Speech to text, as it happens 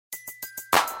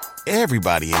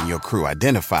Everybody in your crew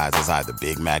identifies as either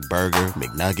Big Mac Burger,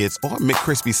 McNuggets, or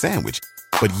McCrispy Sandwich.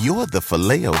 But you're the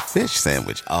Filet-O-Fish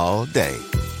Sandwich all day.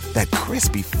 That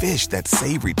crispy fish, that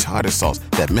savory tartar sauce,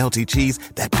 that melty cheese,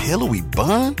 that pillowy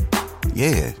bun.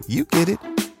 Yeah, you get it.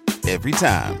 Every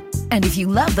time. And if you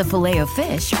love the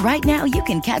Filet-O-Fish, right now you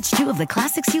can catch 2 of the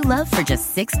classics you love for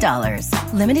just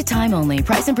 $6. Limited time only.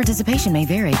 Price and participation may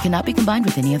vary. Cannot be combined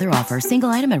with any other offer. Single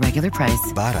item at regular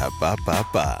price.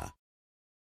 Ba-da-ba-ba-ba.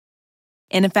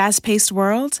 In a fast-paced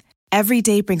world, every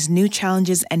day brings new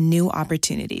challenges and new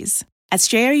opportunities. At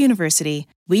Strayer University,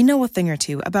 we know a thing or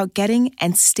two about getting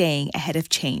and staying ahead of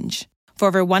change. For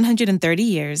over 130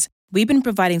 years, we've been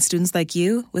providing students like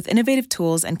you with innovative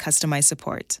tools and customized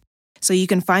support, so you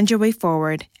can find your way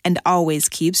forward and always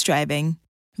keep striving.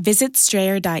 Visit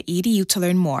strayer.edu to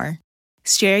learn more.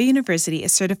 Strayer University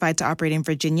is certified to operate in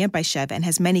Virginia by Chev and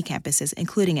has many campuses,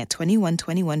 including at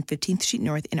 2121 15th Street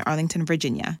North in Arlington,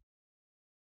 Virginia.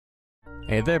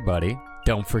 Hey there, buddy.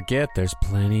 Don't forget, there's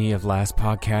plenty of Last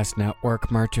Podcast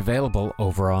Network merch available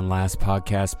over on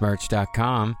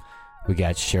lastpodcastmerch.com. We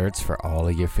got shirts for all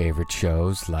of your favorite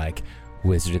shows like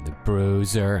Wizard and the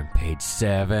Bruiser and Page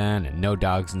 7 and No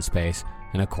Dogs in Space,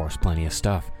 and of course plenty of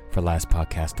stuff for Last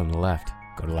Podcast on the Left.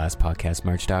 Go to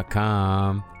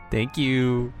lastpodcastmerch.com. Thank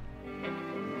you.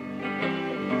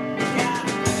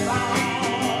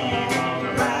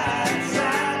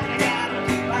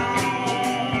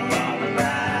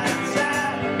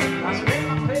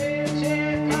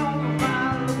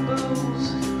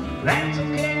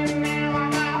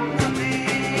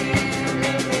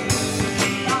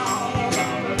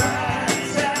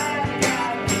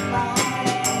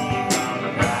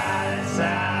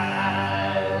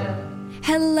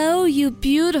 Hello, you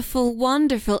beautiful,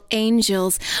 wonderful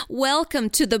angels. Welcome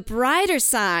to the brighter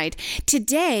side.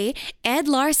 Today, Ed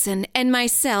Larson and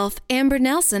myself, Amber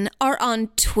Nelson, are on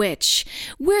Twitch.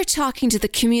 We're talking to the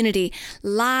community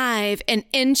live and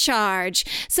in charge.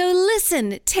 So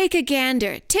listen, take a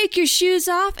gander, take your shoes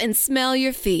off and smell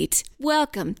your feet.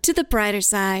 Welcome to the brighter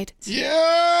side. Yo!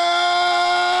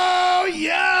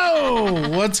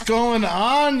 What's going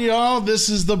on, y'all? This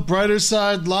is the Brighter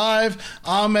Side Live.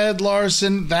 I'm Ed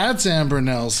Larson. That's Amber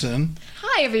Nelson.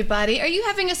 Hi, everybody. Are you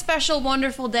having a special,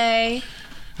 wonderful day?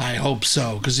 I hope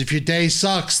so, because if your day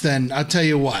sucks, then I'll tell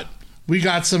you what. We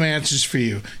got some answers for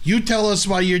you. You tell us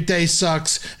why your day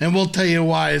sucks, and we'll tell you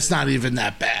why it's not even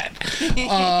that bad.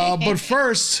 But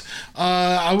first,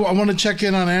 I want to check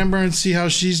in on Amber and see how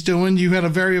she's doing. You had a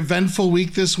very eventful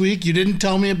week this week. You didn't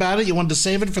tell me about it. You wanted to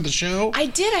save it for the show? I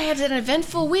did. I had an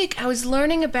eventful week. I was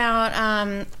learning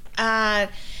about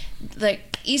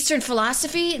Eastern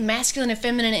philosophy, masculine and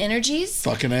feminine energies.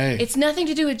 Fucking A. It's nothing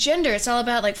to do with gender. It's all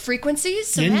about frequencies.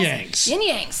 So yin-yangs.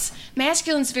 Yin-yangs.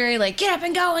 Masculine's very get up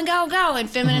and go and go, go. And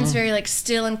feminine's very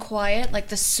still and quiet, like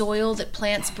the soil that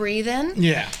plants breathe in.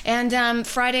 Yeah. And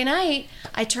Friday night,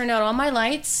 I turned out all my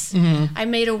lights. Mm-hmm. I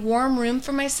made a warm room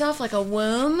for myself, like a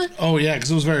womb. Oh, yeah, because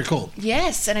it was very cold.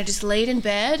 Yes, and I just laid in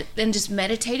bed and just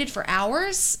meditated for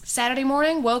hours. Saturday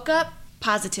morning, woke up,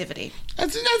 positivity.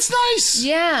 That's nice.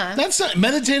 Yeah. That's not,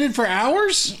 meditated for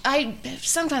hours? I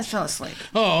sometimes fell asleep.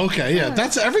 Oh, okay. Yeah.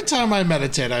 That's every time I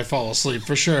meditate, I fall asleep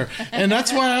for sure. And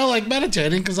that's why I like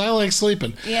meditating, because I like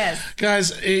sleeping. Yes.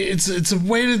 Guys, it's a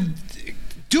way to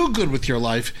do good with your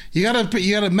life. You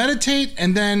gotta meditate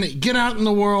and then get out in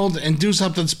the world and do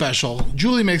something special.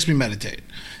 Julie makes me meditate.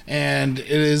 And it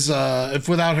is, if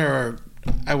without her,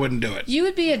 I wouldn't do it. You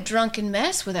would be a drunken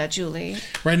mess without Julie.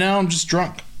 Right now, I'm just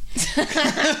drunk.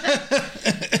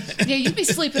 Yeah, you'd be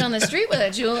sleeping on the street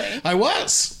without Julie. I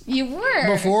was. You were.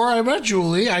 Before I met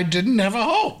Julie, I didn't have a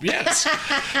hope. Yes.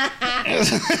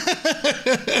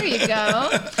 There you go.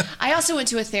 I also went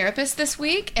to a therapist this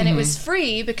week, and it was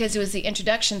free because it was the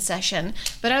introduction session.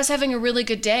 But I was having a really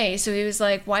good day, so he was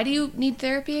like, "Why do you need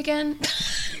therapy again?"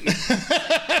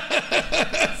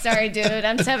 Sorry, dude.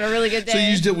 I'm just having a really good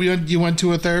day. So you went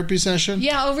to a therapy session?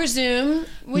 Yeah, over Zoom.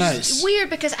 Which Nice. is weird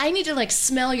because I need to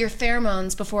smell your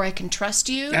pheromones before I can trust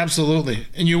you. Absolutely.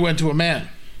 And you went to a man.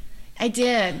 I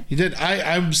did. You did.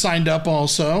 I'm signed up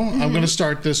also. Mm-hmm. I'm going to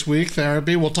start this week,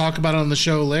 therapy. We'll talk about it on the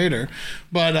show later.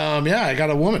 But yeah, I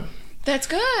got a woman. That's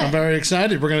good. I'm very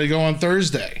excited. We're going to go on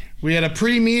Thursday. We had a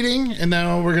pre-meeting, and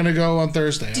now we're going to go on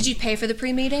Thursday. Did you pay for the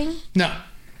pre-meeting? No.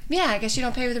 Yeah, I guess you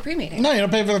don't pay for the pre-meeting. No, you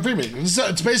don't pay for the pre-meeting.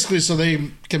 It's basically so they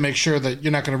can make sure that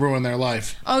you're not going to ruin their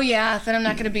life. Oh, yeah, that I'm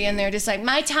not going to be in there just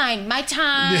my time, my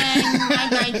time,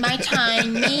 my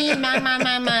time, me,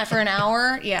 my, for an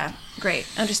hour. Yeah, great.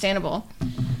 Understandable.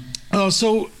 Oh,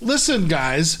 so listen,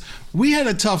 guys. We had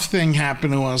a tough thing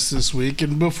happen to us this week,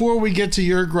 and before we get to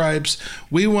your gripes,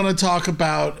 we want to talk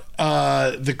about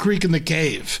the Creek and the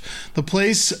Cave, the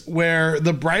place where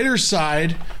the Brighter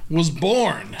Side was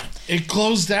born. It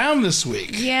closed down this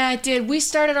week. Yeah, it did. We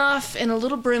started off in a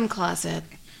little broom closet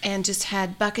and just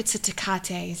had buckets of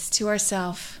Tecates to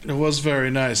ourselves. It was very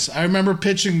nice. I remember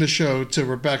pitching the show to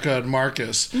Rebecca and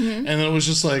Marcus, and it was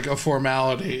just like a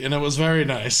formality, and it was very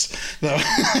nice.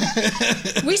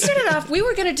 We started off, we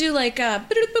were going to do like boop,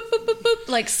 boop, boop, boop, boop,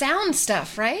 like sound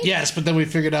stuff, right? Yes, but then we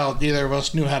figured out neither of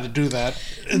us knew how to do that.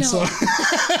 And No.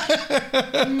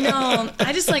 No,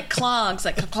 I just like clogs,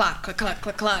 like clock, clock, clock,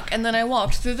 clock, clock, and then I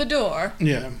walked through the door.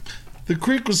 Yeah. The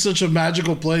Creek was such a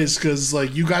magical place because,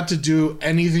 like, you got to do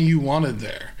anything you wanted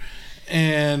there.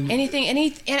 And And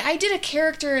I did a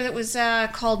character that was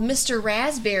called Mr.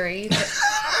 Raspberry.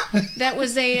 That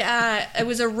was it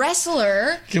was a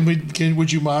wrestler.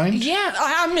 would you mind? Yeah,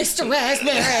 I'm Mr.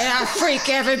 Raspberry. I freak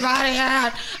everybody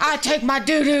out. I take my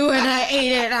doo-doo and I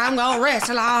eat it. I'm going to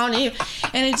wrestle on you.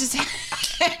 And it just...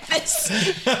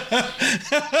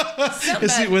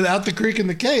 See, without the Creek and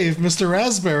the Cave, Mr.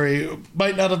 Raspberry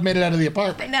might not have made it out of the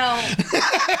apartment. No.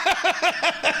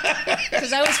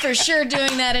 Because I was for sure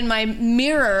doing that in my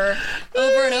mirror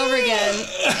over and over again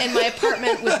in my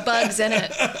apartment with bugs in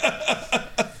it.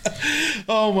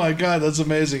 Oh my God, that's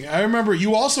amazing. I remember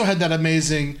you also had that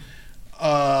amazing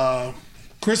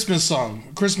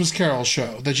Christmas Carol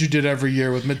show that you did every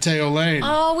year with Mateo Lane.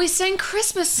 Oh, we sang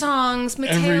Christmas songs,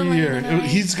 Mateo Every Lane year. and I.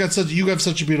 You have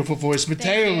such a beautiful voice.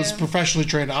 Mateo you. was a professionally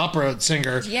trained opera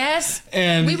singer. Yes.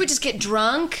 And we would just get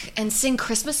drunk and sing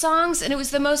Christmas songs, and it was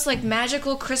the most like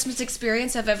magical Christmas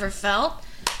experience I've ever felt.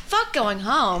 Fuck going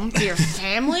home to your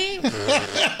family.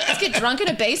 Let's get drunk in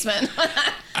a basement.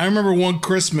 I remember one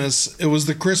Christmas, it was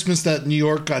the Christmas that New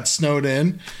York got snowed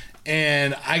in,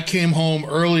 and I came home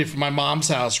early from my mom's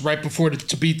house right before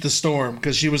to beat the storm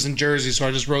because she was in Jersey, so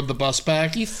I just rode the bus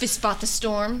back. You fist fought the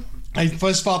storm. I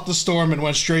fist fought the storm and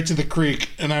went straight to the creek,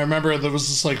 and I remember there was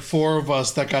just like 4 of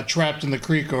us that got trapped in the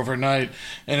creek overnight,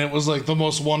 and it was like the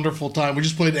most wonderful time. We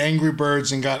just played Angry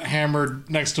Birds and got hammered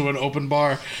next to an open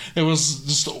bar. It was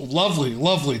just a lovely,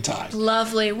 lovely time.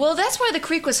 Lovely. Well, that's why the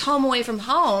creek was home away from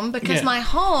home, because Yeah. my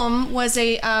home was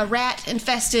a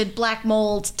rat-infested, black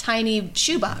mold, tiny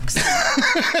shoebox. So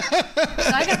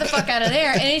I got the fuck out of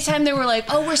there. Anytime they were like,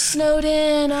 oh, we're snowed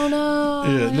in, oh no.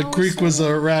 Yeah, the we're creek snowed was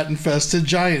a rat-infested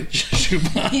giant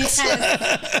shoebox. Yes.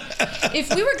 If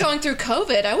we were going through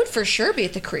COVID, I would for sure be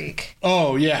at the creek.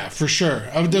 Oh, yeah, for sure.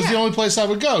 That's the only place I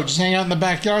would go. Just hang out in the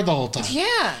backyard the whole time.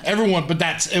 Yeah. Everyone, but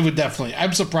it would definitely.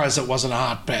 I'm surprised it wasn't a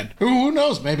hotbed. Who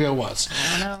knows? Maybe it was.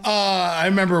 I don't know. I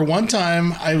remember one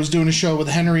time I was doing a show with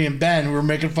Henry and Ben. We were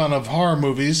making fun of horror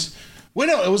movies. Wait,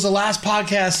 no, it was the last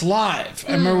podcast live.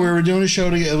 I remember we were doing a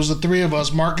show together. It was the 3 of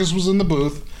us. Marcus was in the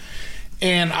booth.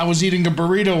 And I was eating a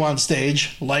burrito on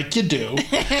stage, like you do.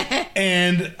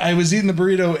 And I was eating the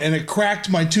burrito, and it cracked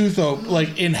my tooth open,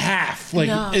 like in half, like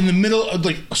in the middle of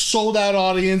like a sold out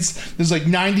audience. There's like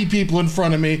 90 people in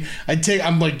front of me.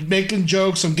 I'm like making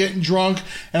jokes. I'm getting drunk,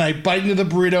 and I bite into the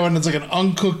burrito, and it's like an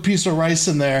uncooked piece of rice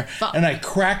in there. And I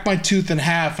cracked my tooth in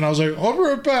half, and I was like, "I'll be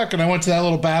right back." And I went to that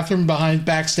little bathroom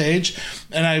backstage,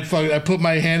 and I put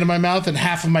my hand in my mouth, and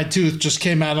half of my tooth just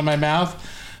came out of my mouth.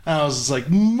 I was just like,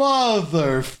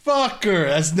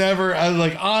 motherfucker. I was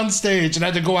like on stage and I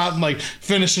had to go out and like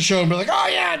finish the show and be like, oh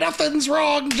yeah, nothing's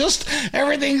wrong. Just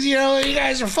everything's, you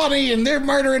guys are funny and they're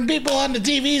murdering people on the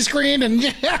TV screen. And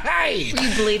Were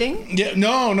you bleeding? yeah,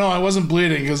 no, I wasn't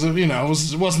bleeding because,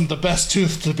 it wasn't the best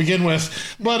tooth to begin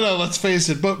with. But let's face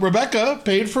it. But Rebecca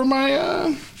paid for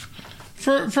my...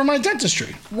 For my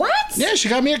dentistry. What? Yeah, she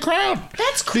got me a crown.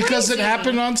 That's crazy. Because it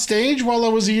happened on stage while I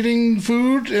was eating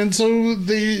food, and so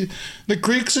the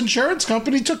Creek's insurance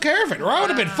company took care of it. Or I would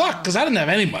have been fucked because I didn't have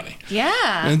any money.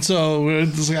 Yeah. And so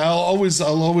it's like, I'll always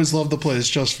love the place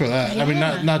just for that. I mean,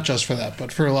 not just for that,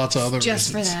 but for lots of other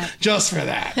Just reasons. for that. Just for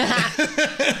that.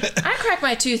 I cracked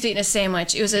my tooth eating a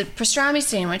sandwich. It was a pastrami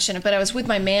sandwich, but I was with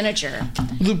my manager.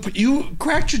 You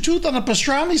cracked your tooth on a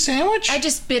pastrami sandwich? I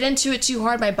just bit into it too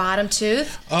hard, my bottom tooth.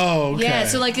 Oh, okay. Yeah,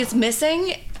 so like it's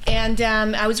missing. And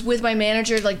I was with my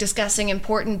manager, like discussing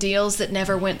important deals that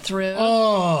never went through.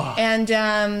 Oh. And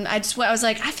I was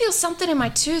like, I feel something in my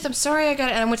tooth. I'm sorry, and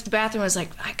I went to the bathroom. I was like,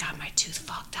 I got my tooth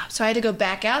fucked up. So I had to go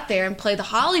back out there and play the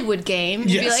Hollywood game and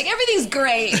be like, everything's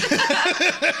great.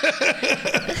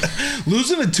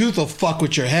 Losing a tooth will fuck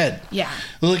with your head. Yeah.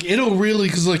 Like, it'll really,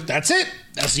 because like, that's it.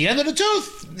 That's the end of the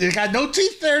tooth. you got no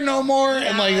teeth there no more.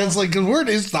 And like, it's like the word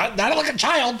is not like a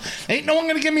child. Ain't no one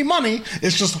gonna give me money.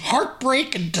 It's just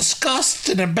heartbreak and disgust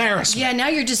and embarrassment. Yeah, now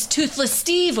you're just Toothless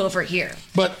Steve over here.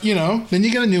 But, you know, then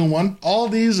you get a new one. All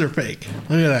these are fake.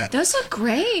 Look at that. Those look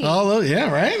great. Oh, yeah,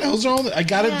 right? Those are all. I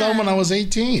got it done when I was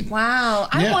 18. Wow.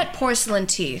 I want porcelain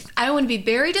teeth. I want to be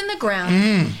buried in the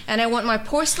ground, and I want my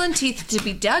porcelain teeth to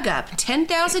be dug up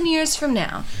 10,000 years from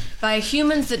now by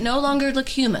humans that no longer look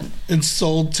human. And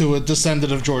sold to a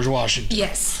descendant of George Washington.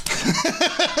 Yes.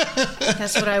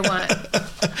 That's what I want.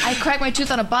 I cracked my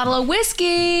tooth on a bottle of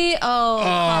whiskey.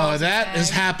 Oh, that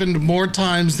has happened more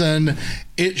times than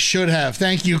it should have.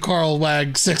 Thank you, Carl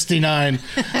Wag 69.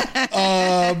 Craig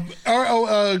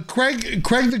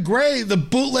the Gray, the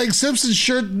bootleg Simpsons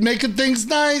shirt, making things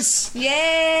nice.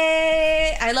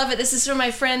 Yay! I love it. This is from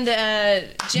my friend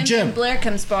Jim from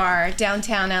Blaircomb's Bar,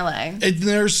 downtown LA. And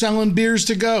they're selling beers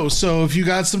to go. So if you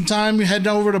got some time, head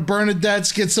over to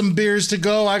Bernadette's, get some beers to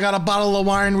go. I got a bottle of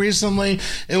wine recently.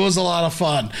 It was a lot of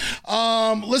fun.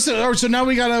 Listen, so now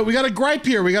we got a gripe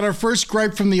here. We got our first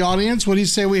gripe from the audience. What do you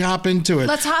say we hop into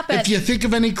it? Let's hop in. If you think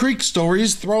of any Creek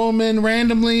stories, throw them in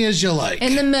randomly as you like.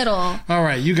 In the middle. All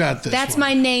right, you got this. That's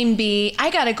my name, B. I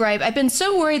got a gripe. I've been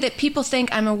so worried that people think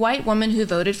I'm a white woman who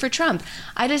voted for Trump.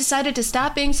 I decided to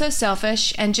stop being so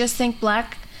selfish and just thank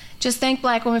black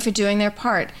women for doing their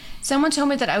part. Someone told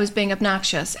me that I was being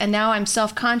obnoxious, and now I'm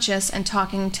self-conscious and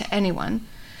talking to anyone.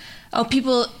 Oh,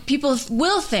 people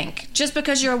will think just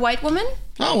because you're a white woman?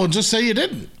 Oh, well, just say you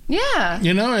didn't. Yeah.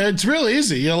 You know, it's real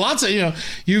easy. You know, lots of,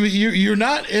 you're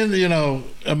not in,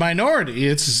 a minority.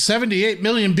 It's 78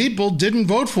 million people didn't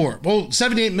vote for it. Well,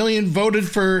 78 million voted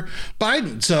for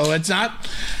Biden. So it's not,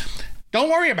 don't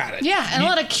worry about it. Yeah. And a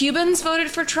lot of Cubans voted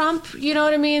for Trump. You know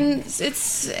what I mean?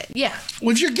 It's yeah. Well,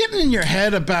 if you're getting in your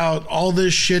head about all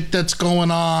this shit that's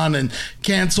going on and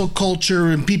cancel culture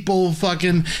and people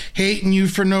fucking hating you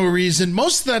for no reason,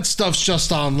 most of that stuff's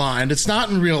just online. It's not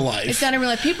in real life. It's not in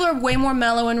real life. People are way more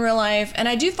mellow in real life. And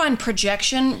I do find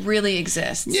projection really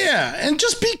exists. Yeah. And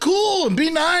just be cool and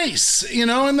be nice,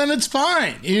 and then it's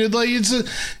fine.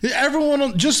 Everyone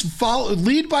will just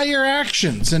lead by your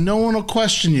actions and no one will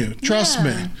question you. Trust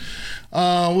me.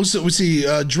 We see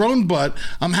Drone Butt.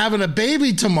 I'm having a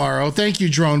baby tomorrow. Thank you,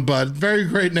 Drone Butt. Very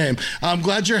great name. I'm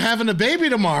glad you're having a baby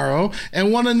tomorrow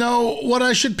and want to know what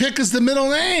I should pick as the middle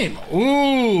name.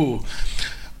 Ooh.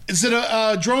 Is it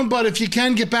a Drone Butt? If you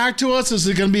can get back to us, is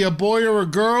it going to be a boy or a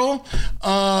girl?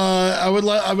 I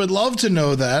would love to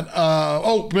know that.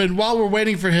 But while we're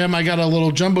waiting for him, I got a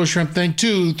little Jumbo Shrimp thing.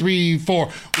 2, 3, 4.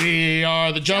 We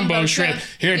are the Jumbo Shrimp,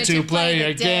 here to play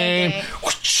a game.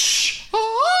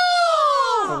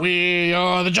 We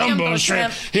are the Jumbo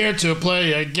Shrimp, here to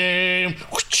play a game.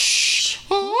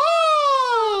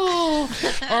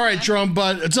 All right, Drone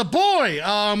Butt. It's a boy.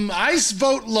 I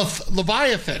vote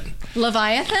Leviathan.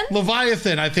 Leviathan?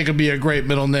 Leviathan, I think, would be a great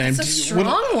middle name. That's a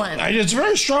strong one. It's a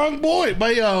very strong boy.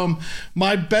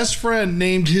 My best friend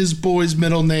named his boy's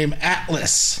middle name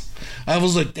Atlas. I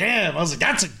was like, damn.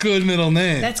 That's a good middle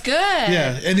name. That's good.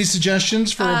 Yeah. Any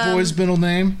suggestions for a boy's middle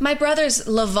name? My brother's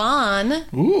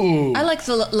Levon. Ooh. I like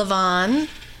the Levon.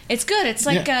 It's good. It's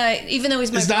like, even though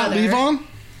he's my brother. Is that Levon?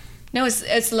 No, it's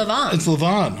Levon. It's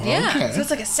Levon. Yeah. Okay. So it's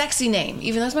like a sexy name,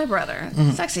 even though it's my brother.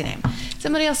 Sexy name.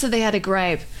 Somebody else said they had a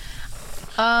gripe.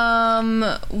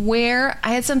 Where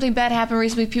I had something bad happen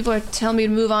recently. People are telling me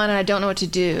to move on and I don't know what to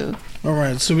do. All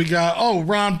right, so we got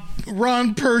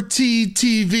Ron Perty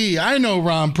TV. I know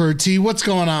Ron Perty. What's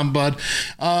going on, bud?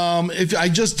 If I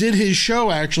just did his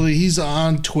show, actually, he's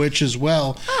on Twitch as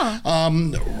well.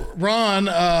 Oh. Ron,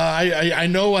 I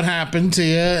know what happened to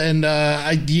you,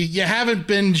 and you haven't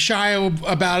been shy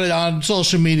about it on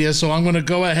social media, so I'm going to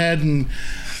go ahead and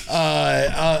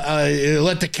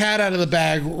let the cat out of the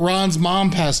bag. Ron's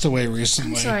mom passed away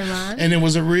recently. I'm sorry, Ron. And it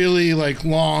was a really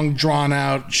long, drawn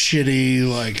out, shitty,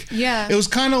 yeah. It was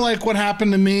kind of like what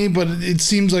happened to me, but it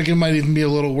seems like it might even be a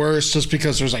little worse just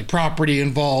because there's property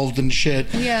involved and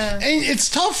shit. Yeah. And it's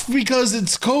tough because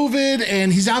it's COVID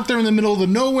and he's out there in the middle of the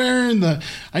nowhere. And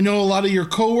I know a lot of your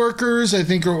coworkers, I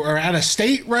think, are out of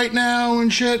state right now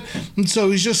and shit. And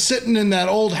so he's just sitting in that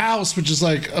old house, which is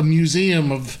like a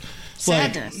museum of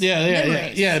sadness.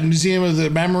 Yeah, museum of the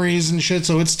memories and shit.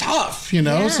 So it's tough,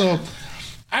 Yeah. So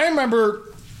I remember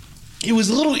it was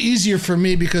a little easier for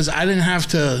me because I didn't have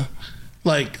to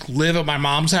live at my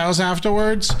mom's house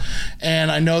afterwards.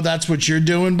 And I know that's what you're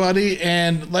doing, buddy.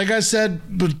 And like I said,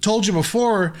 but told you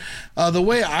before, the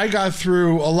way I got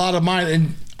through a lot of mine,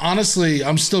 and honestly,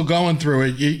 I'm still going through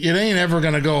it. It ain't ever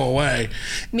going to go away.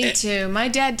 Me too. My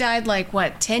dad died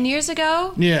 10 years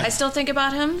ago? Yeah. I still think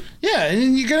about him. Yeah,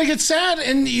 and you're going to get sad,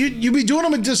 and you'd be doing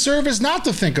them a disservice not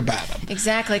to think about them.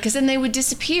 Exactly, because then they would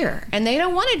disappear, and they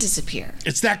don't want to disappear.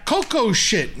 It's that Coco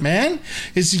shit, man.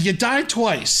 You die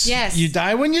twice. Yes. You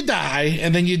die when you die,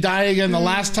 and then you die again the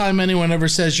last time anyone ever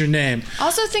says your name.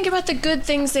 Also think about the good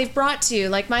things they've brought to you.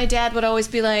 Like my dad would always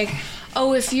be like,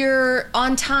 oh, if you're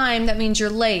on time, that means you're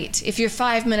late. If you're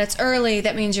 5 minutes early,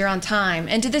 that means you're on time.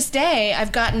 And to this day,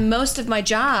 I've gotten most of my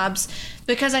jobs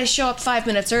because I show up 5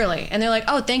 minutes early. And they're like,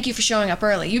 oh, thank you for showing up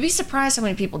early. You'd be surprised how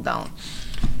many people don't.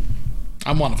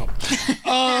 I'm one of them.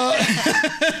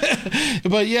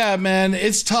 But yeah, man,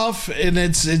 it's tough, and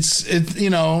it's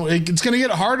going to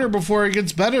get harder before it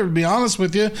gets better, to be honest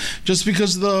with you, just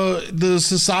because of the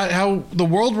society, how the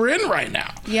world we're in right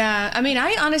now. Yeah, I mean,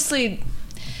 I honestly,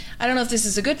 I don't know if this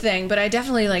is a good thing, but I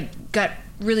definitely got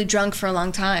really drunk for a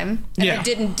long time, and I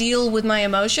didn't deal with my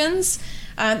emotions.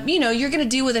 You're going to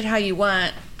deal with it how you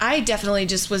want. I definitely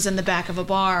just was in the back of a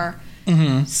bar,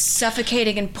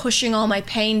 suffocating and pushing all my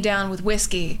pain down with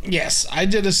whiskey. Yes, I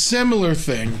did a similar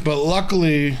thing, but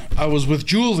luckily I was with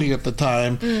Julie at the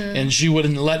time, and she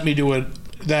wouldn't let me do it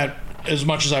that as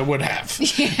much as I would have.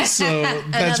 Yeah. So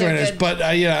that's very nice. But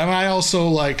I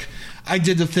also I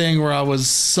did the thing where I was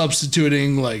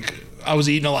substituting, I was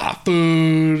eating a lot of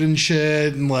food and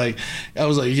shit, and I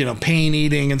was pain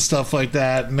eating and stuff like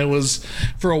that, and it was,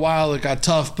 for a while it got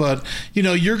tough, but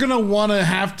you're gonna want to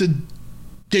have to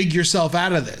dig yourself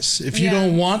out of this. If you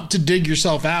don't want to dig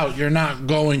yourself out, you're not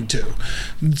going to.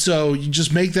 So you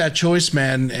just make that choice,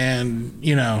 man, and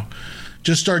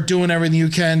just start doing everything you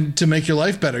can to make your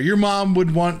life better. Your mom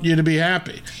would want you to be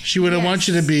happy. She wouldn't want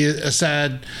you to be a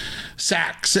sad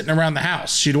sack sitting around the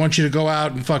house. She'd want you to go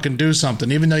out and fucking do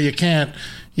something, even though you can't,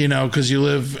 because you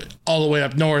live all the way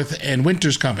up north and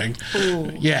winter's coming.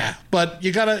 Ooh. Yeah, but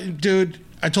you gotta, dude,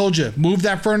 I told you, move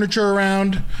that furniture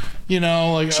around,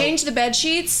 change the bed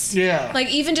sheets. Yeah.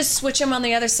 Even just switch them on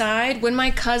the other side. When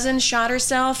my cousin shot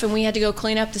herself and we had to go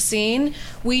clean up the scene,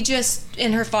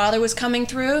 and her father was coming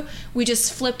through, we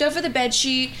just flipped over the bed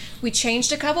sheet, we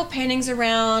changed a couple paintings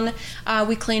around,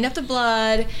 we cleaned up the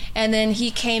blood, and then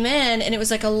he came in, and it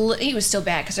was he was still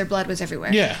bad because her blood was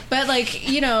everywhere. Yeah. But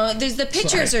there's the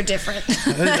pictures are different.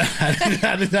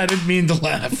 I didn't mean to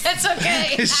laugh. That's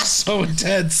okay. It's just so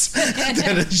intense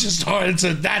that it's just hard. It's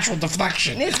a natural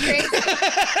deflection. It's crazy.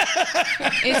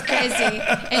 It's crazy.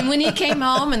 And when he came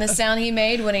home and the sound he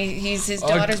made when his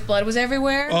daughter's blood was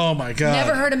everywhere. Oh my God.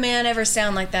 Never heard a man ever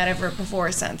sound like that ever before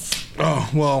or since. Oh,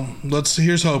 well,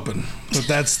 here's hoping that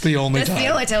that's the only time. That's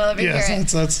the only time I'll ever hear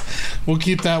it. We'll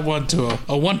keep that one to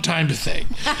a one-time thing.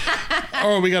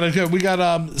 We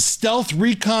got Stealth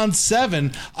Recon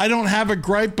 7. I don't have a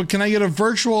gripe, but can I get a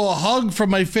virtual hug from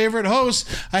my favorite host?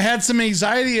 I had some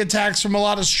anxiety attacks from a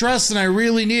lot of stress, and I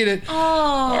really need it.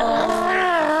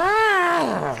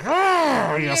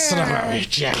 You son of a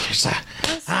bitch. Yeah,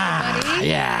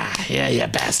 you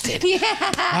bastard.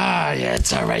 Yeah. Yeah,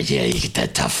 it's all right. Yeah, you get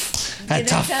that tough. You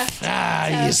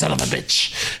son of a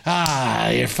bitch.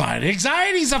 You're fine.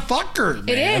 Anxiety's a fucker, man.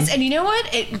 It is. And you know what?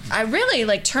 I really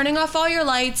like turning off all your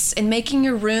lights and making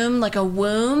your room like a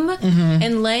womb,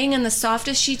 and laying in the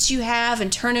softest sheets you have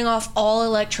and turning off all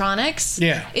electronics.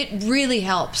 Yeah. It really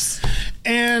helps.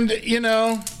 And,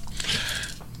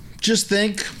 just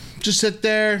think. Just sit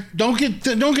there. Don't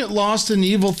get lost in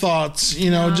evil thoughts.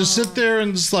 Just sit there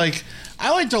and just I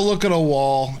like to look at a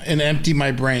wall and empty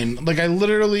my brain.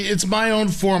 It's my own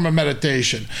form of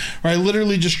meditation. Where I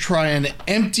literally just try and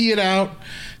empty it out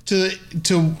to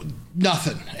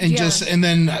nothing, and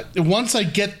then once I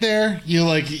get there, you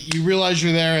realize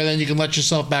you're there, and then you can let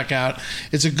yourself back out.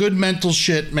 It's a good mental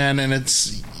shit, man, and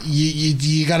it's.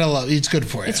 You gotta love it. It's good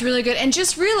for you. It's really good. And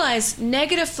just realize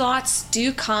negative thoughts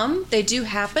do come. They do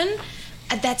happen.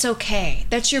 That's okay.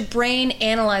 That's your brain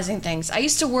analyzing things. I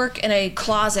used to work in a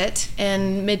closet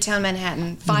in Midtown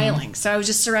Manhattan filing. So I was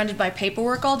just surrounded by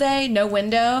paperwork all day, no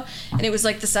window, and it was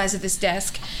the size of this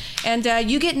desk. And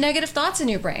you get negative thoughts in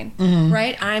your brain,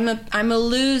 right? I'm a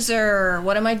loser.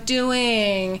 What am I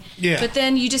doing? Yeah. But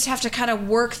then you just have to kind of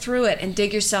work through it and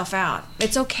dig yourself out.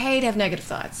 It's okay to have negative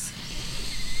thoughts.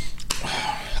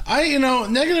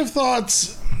 Negative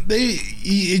thoughts,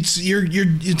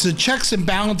 it's a checks and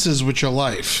balances with your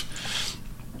life.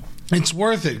 It's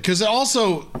worth it, because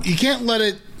also you can't let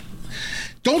it.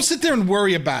 Don't sit there and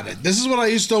worry about it. This is what I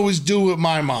used to always do with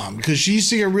my mom, because she used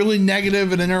to get really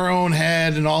negative and in her own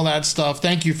head and all that stuff.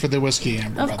 Thank you for the whiskey,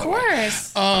 Amber. Of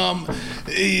course.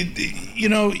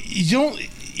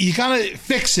 You gotta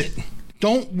fix it.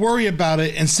 Don't worry about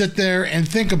it and sit there and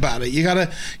think about it. You got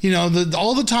to,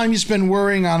 all the time you spend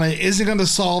worrying on it isn't going to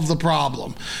solve the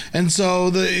problem. And so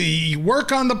you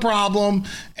work on the problem,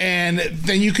 and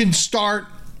then you can start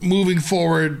moving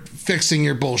forward, fixing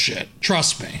your bullshit.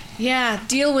 Trust me. Yeah,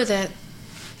 deal with it.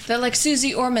 That, like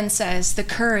Susie Orman says, the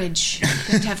courage. You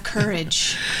have to have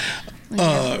courage.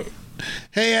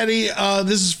 Hey, Eddie,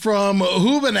 this is from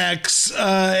Hubenex.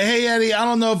 Hey, Eddie, I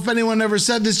don't know if anyone ever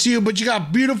said this to you, but you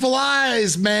got beautiful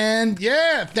eyes, man.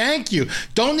 Yeah, thank you.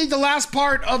 Don't need the last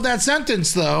part of that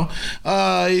sentence, though.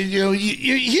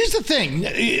 Here's the thing.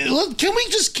 Can we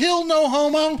just kill no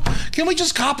homo? Can we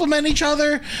just compliment each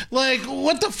other? Like,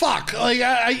 what the fuck? Like,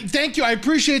 I thank you. I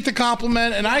appreciate the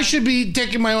compliment, and I should be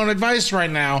taking my own advice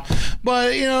right now.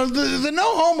 But, the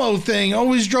no homo thing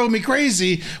always drove me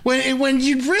crazy when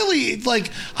you really, like,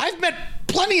 I've met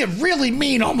plenty of really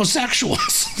mean homosexuals,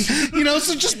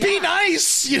 so just be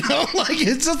nice, like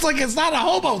it's just like, it's not a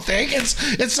homo thing.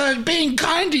 It's a being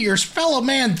kind to your fellow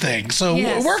man thing. So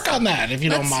work on that if you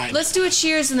don't mind. Let's do a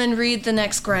cheers and then read the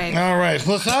next grade. All right.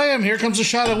 L'chaim, here comes a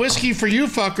shot of whiskey for you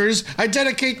fuckers. I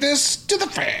dedicate this to the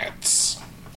fans.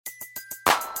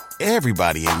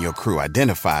 Everybody in your crew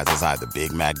identifies as either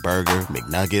Big Mac Burger,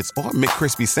 McNuggets, or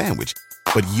McCrispy Sandwich.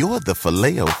 But you're the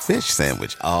Filet-O-Fish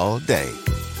Sandwich all day.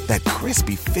 That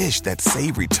crispy fish, that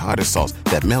savory tartar sauce,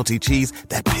 that melty cheese,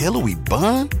 that pillowy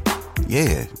bun.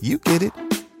 Yeah, you get it.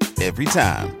 Every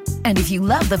time. And if you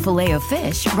love the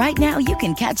Filet-O-Fish, right now you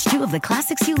can catch 2 of the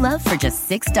classics you love for just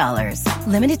 $6.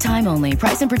 Limited time only.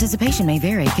 Price and participation may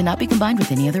vary. Cannot be combined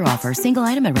with any other offer. Single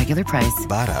item at regular price.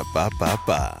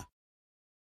 Ba-da-ba-ba-ba.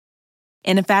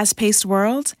 In a fast-paced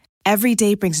world, every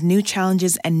day brings new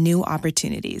challenges and new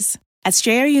opportunities. At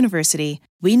Strayer University,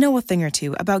 we know a thing or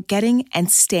two about getting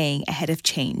and staying ahead of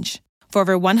change. For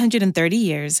over 130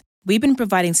 years, we've been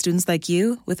providing students like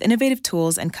you with innovative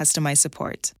tools and customized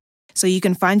support, so you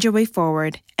can find your way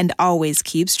forward and always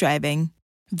keep striving.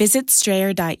 Visit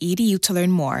strayer.edu to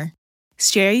learn more.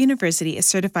 Strayer University is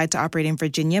certified to operate in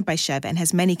Virginia by Chev and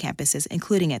has many campuses,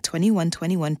 including at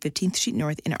 2121 15th Street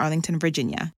North in Arlington,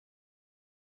 Virginia.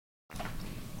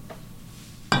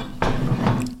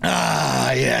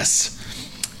 Ah, yes.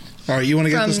 All right, you want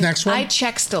to get this next one? I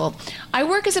Checkstol. I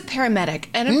work as a paramedic,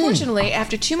 and unfortunately,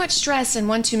 after too much stress and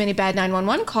one too many bad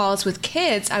 911 calls with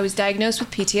kids, I was diagnosed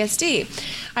with PTSD.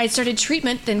 I had started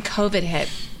treatment, then COVID hit.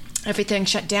 Everything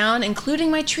shut down, including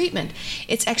my treatment.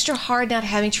 It's extra hard not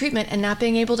having treatment and not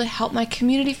being able to help my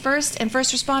community first and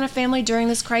first responder family during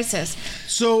this crisis.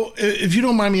 So, if you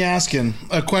don't mind me asking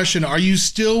a question, are you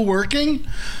still working?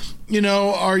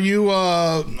 Are you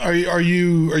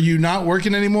not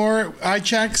working anymore?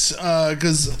 iChecks,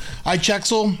 because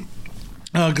iChexel,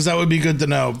 because that would be good to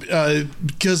know.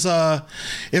 Because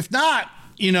if not,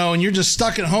 and you're just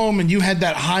stuck at home and you had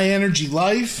that high energy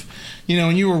life,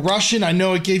 and you were rushing, I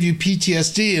know it gave you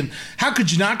PTSD. And how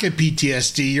could you not get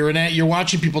PTSD? You're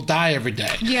watching people die every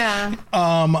day. Yeah.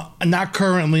 Not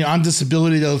currently on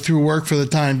disability, though, through work for the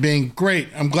time being. Great.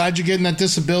 I'm glad you're getting that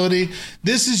disability.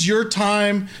 This is your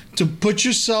time to put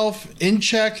yourself in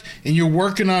check, and you're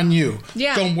working on you.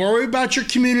 Yeah. Don't worry about your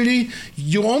community.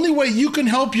 The only way you can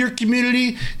help your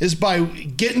community is by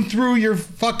getting through your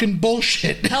fucking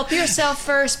bullshit. Help yourself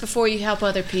first before you help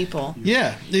other people.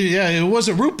 Yeah. It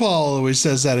wasn't RuPaul always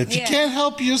says that. If you can't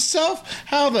help yourself,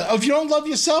 if you don't love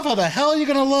yourself, how the hell are you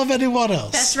going to love anyone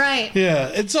else? That's right.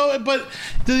 Yeah. And so, but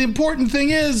the important thing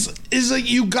is that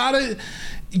you got to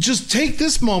just take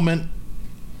this moment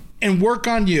and work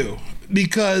on you,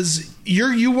 because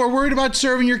you are worried about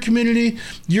serving your community.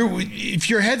 If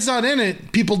your head's not in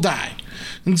it, people die.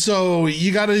 And so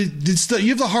you have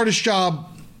the hardest job,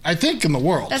 I think, in the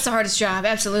world. That's the hardest job,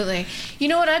 absolutely. You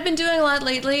know what I've been doing a lot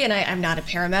lately, and I'm not a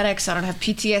paramedic, so I don't have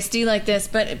PTSD like this,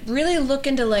 but really look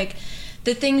into like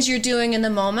the things you're doing in the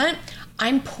moment.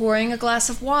 I'm pouring a glass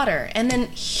of water and then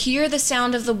hear the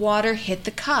sound of the water hit the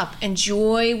cup.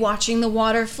 Enjoy watching the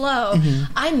water flow.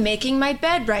 Mm-hmm. I'm making my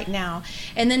bed right now,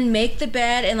 and then make the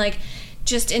bed and like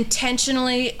just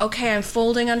intentionally, okay, I'm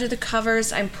folding under the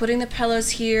covers, I'm putting the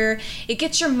pillows here. It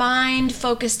gets your mind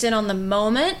focused in on the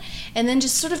moment, and then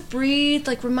just sort of breathe,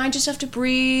 like remind yourself to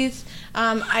breathe.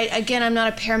 I'm not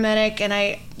a paramedic,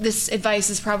 and this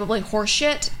advice is probably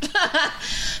horseshit,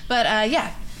 but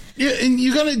yeah. Yeah, and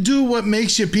you got to do what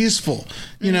makes you peaceful.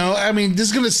 I mean, this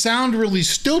is going to sound really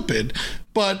stupid,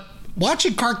 but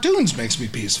watching cartoons makes me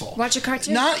peaceful. Watch a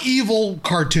cartoon? Not evil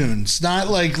cartoons, not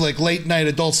like late night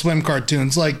Adult Swim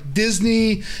cartoons, like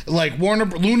Disney, like Warner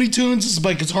Looney Tunes is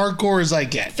like as hardcore as I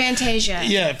get. Fantasia.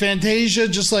 Yeah, Fantasia,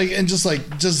 just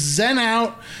zen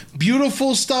out,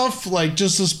 beautiful stuff, like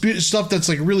just this stuff that's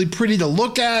like really pretty to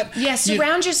look at. Yeah,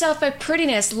 surround yourself by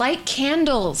prettiness, light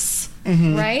candles.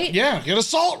 Right? Yeah, get a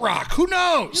salt rock. Who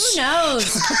knows? Who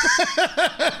knows?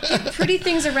 Get pretty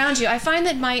things around you. I find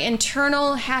that my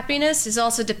internal happiness is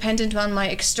also dependent on my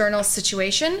external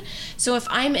situation. So if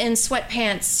I'm in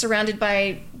sweatpants surrounded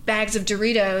by bags of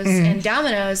Doritos and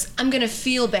Dominoes, I'm going to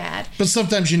feel bad. But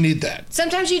sometimes you need that.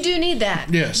 Sometimes you do need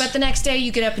that. Yes. But the next day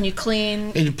you get up and you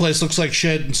clean. And your place looks like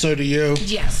shit, and so do you.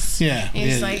 Yes. Yeah.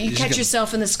 And it's like you catch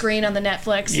yourself in the screen on the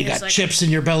Netflix. You got chips in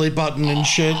your belly button and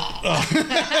shit. Oh.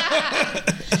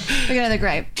 We got another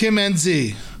gripe. Kim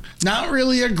NZ. Not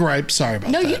really a gripe. Sorry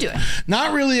about that. No, you do it.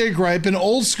 Not really a gripe. An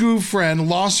old school friend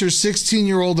lost her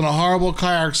 16-year-old in a horrible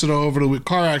car accident over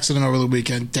the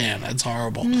weekend. Damn, that's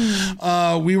horrible.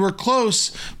 We were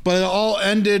close, but it all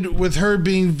ended with her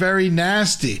being very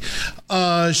nasty.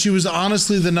 She was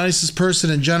honestly the nicest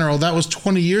person in general. That was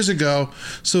 20 years ago,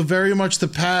 so very much the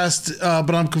past,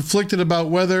 but I'm conflicted about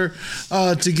whether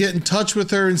to get in touch with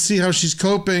her and see how she's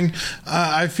coping.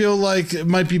 I feel like it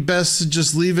might be best to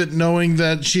just leave it knowing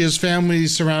that she has family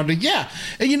surrounding. Yeah,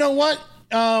 and you know what?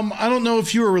 I don't know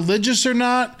if you were religious or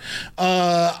not.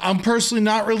 I'm personally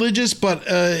not religious, but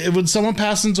when someone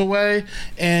passes away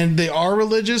and they are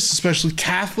religious, especially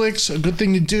Catholics, a good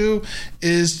thing to do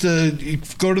is to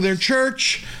go to their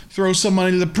church, throw some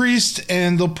money to the priest,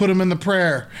 and they'll put them in the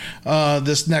prayer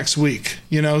this next week.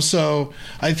 So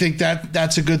I think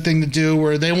that's a good thing to do,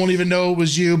 where they won't even know it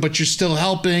was you, but you're still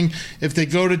helping. If they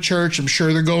go to church, I'm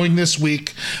sure they're going this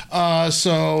week. Talk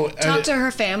to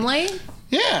her family.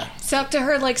 Yeah. Talk to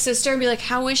her like sister and be like,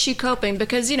 how is she coping?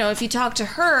 Because, if you talk to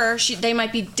her, they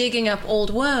might be digging up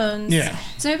old wounds. Yeah.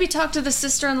 So maybe talk to the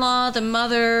sister-in-law, the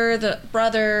mother, the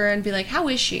brother, and be like, how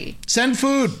is she? Send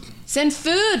food.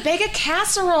 Bake a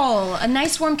casserole, a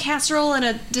nice warm casserole in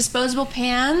a disposable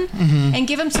pan, and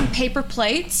give them some paper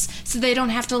plates so they don't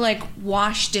have to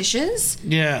wash dishes.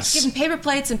 Yes. Give them paper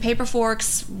plates and paper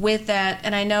forks with that,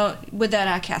 with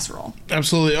that casserole.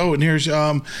 Absolutely. Oh, and here's,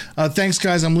 thanks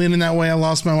guys, I'm leaning that way. I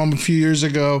lost my mom a few years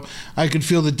ago. I could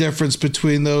feel the difference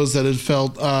between those that had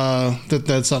felt that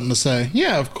that's something to say.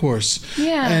 Yeah, of course.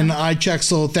 Yeah. And I check,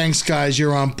 so thanks guys,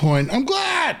 you're on point. I'm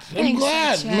glad,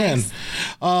 man.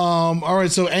 All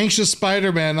right, so Anxious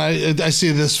Spider-Man. I see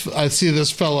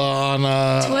this fella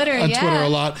on Twitter a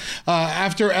lot.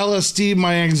 After LSD,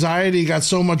 my anxiety got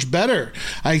so much better.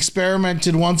 I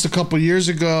experimented once a couple years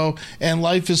ago, and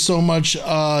life is so much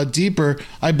deeper.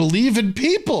 I believe in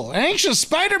people. Anxious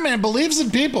Spider-Man believes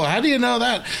in people. How do you know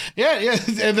that? Yeah.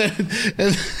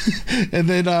 And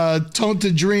then Tone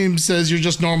to Dream says you're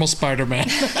just normal Spider-Man.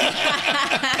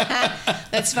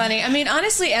 That's funny. I mean,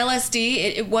 honestly,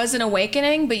 LSD, it was an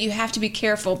awakening, but you have to be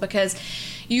careful because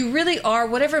you really are,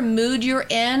 whatever mood you're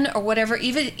in or whatever,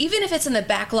 even if it's in the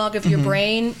backlog of your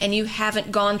brain and you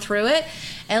haven't gone through it,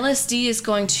 LSD is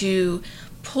going to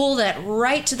pull that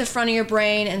right to the front of your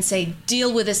brain and say,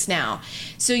 deal with this now.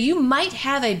 So you might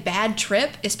have a bad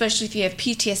trip, especially if you have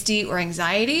PTSD or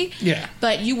anxiety. Yeah.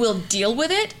 But you will deal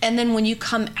with it, and then when you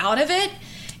come out of it,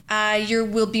 you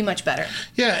will be much better.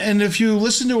 Yeah, and if you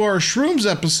listen to our Shrooms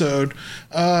episode,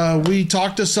 we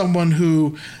talked to someone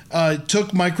who took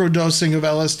microdosing of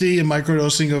LSD and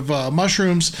microdosing of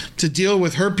mushrooms to deal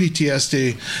with her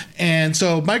PTSD. And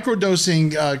so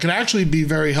microdosing can actually be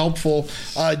very helpful.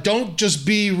 Don't just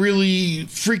be really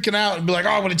freaking out and be like, oh,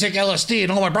 I'm going to take LSD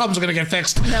and all my problems are going to get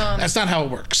fixed. No. That's not how it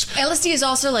works. LSD is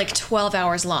also 12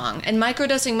 hours long. And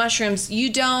microdosing mushrooms, you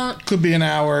don't... Could be an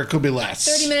hour, could be less.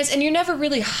 30 minutes, and you're never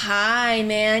really high,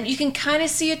 man. You can kind of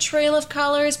see a trail of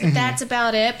colors, but that's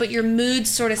about it. But your mood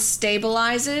sort of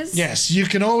stabilizes. Yes, you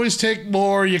can always take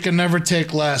more, you can never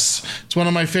take less. It's one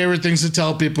of my favorite things to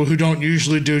tell people who don't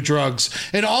usually do drugs.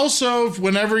 And also,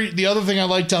 the other thing I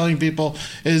like telling people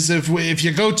is if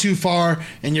you go too far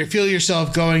and you feel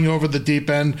yourself going over the deep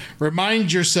end,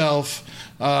 remind yourself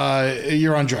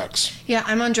you're on drugs. Yeah,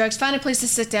 I'm on drugs. Find a place to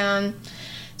sit down.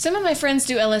 Some of my friends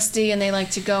do LSD and they like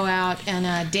to go out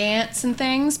and dance and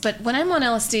things. But when I'm on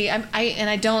LSD,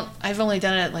 I've only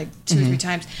done it 2 or 3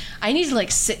 times. I need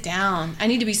to sit down. I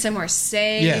need to be somewhere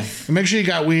safe. Yeah, and make sure you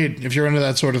got weed if you're into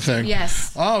that sort of thing.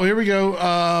 Yes. Oh, here we go.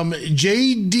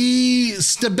 JD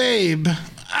Stababe.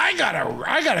 I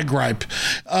got a gripe.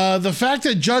 The fact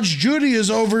that Judge Judy is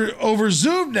over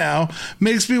Zoom now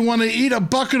makes me want to eat a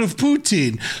bucket of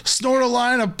poutine, snort a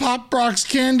line of Pop Rocks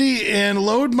candy, and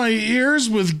load my ears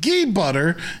with ghee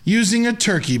butter using a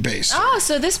turkey base. Oh,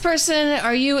 so this person,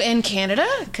 are you in Canada?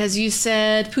 Because you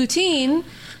said poutine.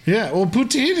 Yeah, well,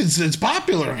 poutine it's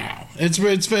popular now.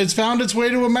 It's found its way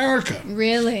to America.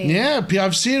 Really? Yeah,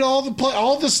 I've seen all the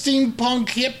steampunk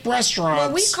hip restaurants.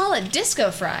 Well, we call it disco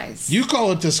fries. You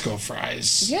call it disco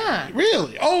fries. Yeah.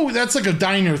 Really? Oh, that's like a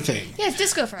diner thing. Yeah, it's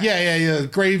disco fries. Yeah.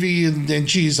 Gravy and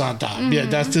cheese on top. Mm-hmm. Yeah,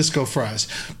 that's disco fries.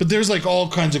 But there's like all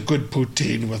kinds of good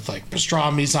poutine with like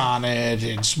pastrami's on it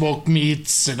and smoked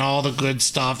meats and all the good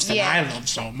stuff that I love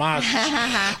so much.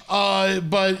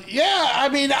 But yeah, I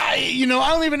mean, I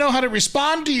don't even know how to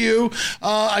respond to you.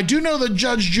 I do know that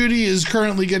Judge Judy is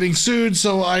currently getting sued,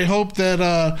 so I hope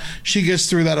that she gets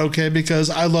through that okay, because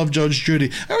I love Judge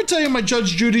Judy. Ever tell you my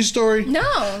Judge Judy story?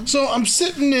 No. So I'm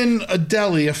sitting in a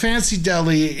fancy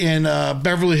deli in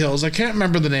Beverly Hills. I can't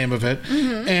remember the name of it.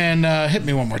 Mm-hmm. And hit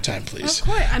me one more time, please. Of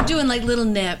course. I'm doing like little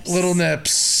nips. Little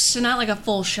nips. So not like a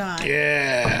full shot.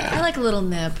 Yeah. I like a little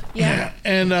nip. Yeah.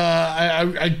 And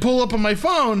I pull up on my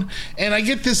phone, and I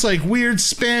get this like weird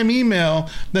spam email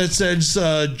that says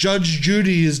Judge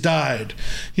Judy has died.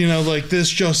 Like this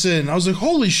just in. I was like,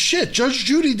 holy shit, Judge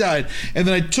Judy died. And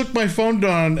then I took my phone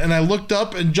down and I looked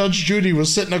up, and Judge Judy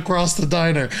was sitting across the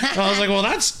diner. And I was like, well,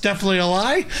 that's definitely a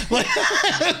lie.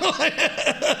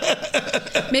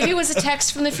 Maybe it was a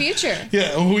text from the future.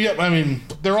 Yeah. I mean,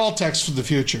 they're all texts from the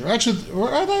future. Actually,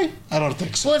 are they? I don't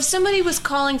think so. Well, if somebody was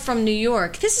calling from New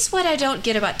York, this is what I don't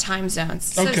get about time zones.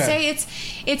 So say it's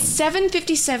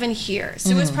 7:57 here.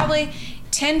 So it's probably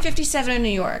 10:57 in New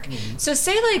York. Mm-hmm. So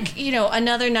say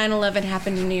another 9/11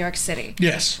 happened in New York City.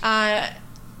 Yes.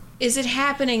 Is it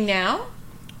happening now?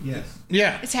 Yes.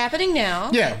 Yeah. It's happening now.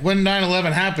 Yeah. When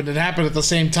 9/11 happened, it happened at the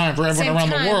same time for everyone around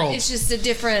the world. It's just a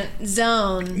different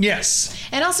zone. Yes.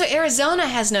 And also Arizona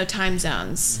has no time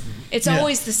zones. Mm-hmm. It's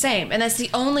always the same, and that's the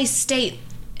only state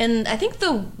in, I think,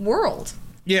 the world.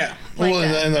 Yeah. Like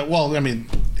I mean,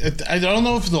 I don't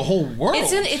know if the whole world.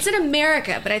 It's in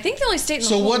America, but I think the only state in the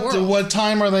whole world. So what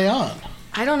time are they on?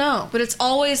 I don't know, but it's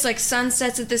always like sun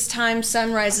sets at this time,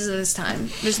 sun rises at this time.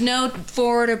 There's no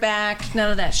forward or back,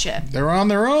 none of that shit. They're on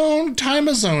their own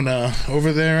time-a-zona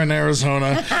over there in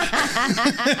Arizona.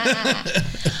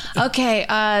 Okay,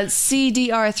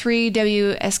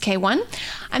 CDR3WSK1.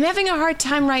 I'm having a hard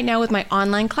time right now with my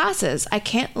online classes. I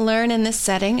can't learn in this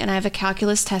setting, and I have a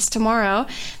calculus test tomorrow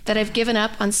that I've given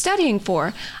up on studying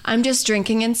for. I'm just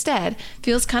drinking instead.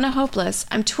 Feels kind of hopeless.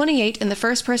 I'm 28 and the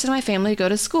first person in my family to go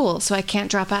to school, so I can't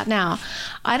drop out now.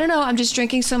 I don't know, I'm just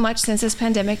drinking so much since this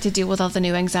pandemic to deal with all the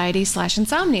new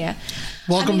anxiety/insomnia.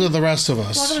 Welcome to the rest of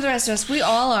us. Welcome to the rest of us. We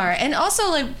all are. And also,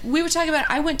 like we were talking about,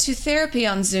 I went to therapy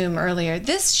on Zoom earlier.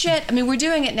 This shit, I mean, we're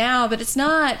doing it now, but it's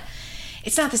not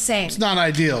the same. It's not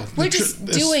ideal. We're just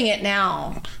doing it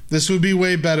now. This would be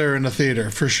way better in a theater,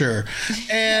 for sure.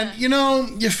 And, you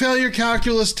fail your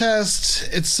calculus test.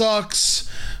 It sucks.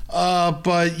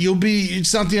 But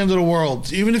it's not the end of the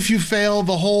world. Even if you fail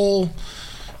the whole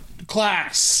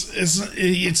class,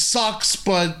 it sucks,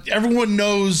 but everyone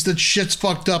knows that shit's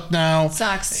fucked up now. It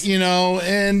sucks.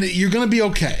 And you're going to be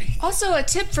okay. Also, a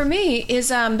tip for me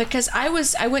is because I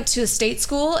went to a state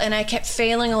school and I kept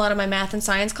failing a lot of my math and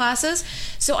science classes.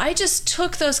 So I just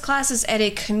took those classes at a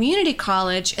community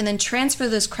college and then transferred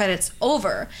those credits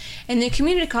over. And the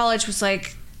community college was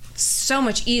like so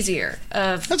much easier.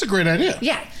 That's a great idea.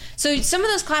 Yeah. So some of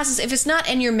those classes, if it's not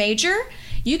in your major,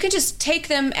 you can just take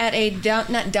them at a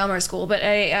not dumber school, but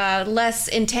a less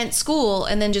intense school,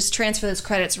 and then just transfer those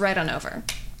credits right on over.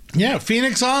 Yeah,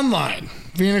 Phoenix Online.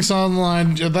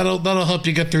 That'll help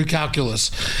you get through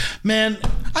calculus. Man,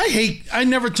 I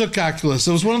never took calculus.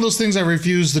 It was one of those things I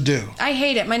refused to do. I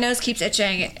hate it. My nose keeps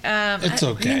itching. It's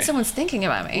okay. I mean, someone's thinking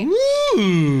about me.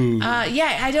 Woo! I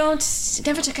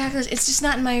never took calculus. It's just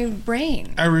not in my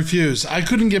brain. I refuse. I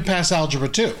couldn't get past algebra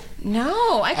 2.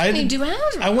 No, I couldn't even do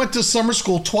algebra. I went to summer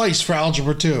school twice for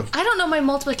algebra 2. I don't know my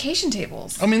multiplication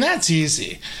tables. I mean, that's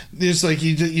easy. There's like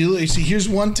you see, here's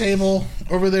one table,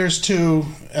 over there's 2.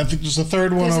 I think there's a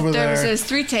third one over there. There's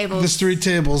 3 tables. There's 3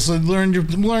 tables. So learn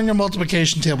your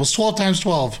multiplication tables. 12 times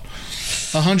 12,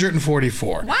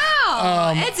 144.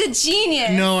 Wow, Ed's a genius.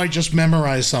 No, I just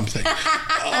memorized something.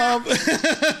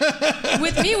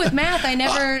 With math, I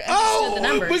never understood the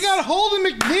numbers. We got Holden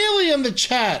McNeely in the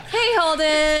chat. Hey,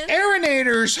 Holden.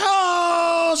 Aeronators.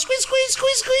 Oh, squeeze.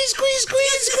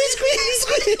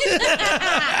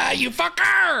 You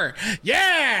fucker.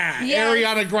 Yeah.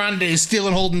 Ariana Grande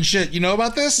stealing Holden shit. You know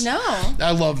about this? No.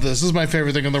 I love this. This is my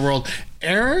favorite thing in the world.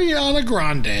 Ariana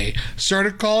Grande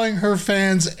started calling her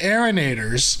fans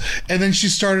Aaronators, and then she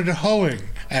started hoeing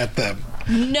at them.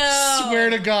 No. I swear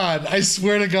to God, it's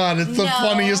the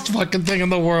funniest fucking thing in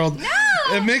the world. No.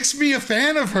 It makes me a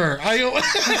fan of her.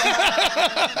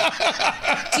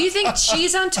 Do you think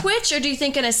she's on Twitch, or do you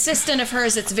think an assistant of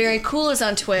hers that's very cool is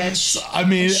on Twitch? I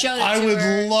mean, I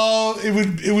would love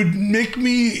it. Would make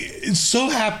me so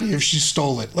happy if she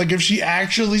stole it. Like if she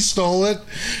actually stole it,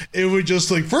 it would just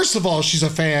like. First of all, she's a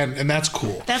fan, and that's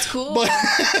cool. That's cool. But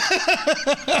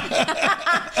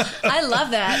I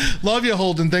love that. Love you,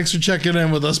 Holden. Thanks for checking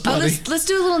in with us, buddy. Let's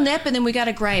do a little nip, and then we got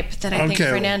a gripe that I think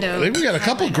Fernando. I think we got a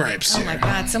couple gripes. Oh my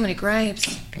God, so many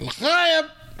gripes.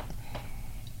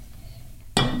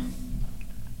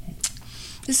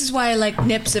 This is why I like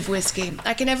nips of whiskey.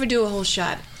 I can never do a whole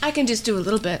shot. I can just do a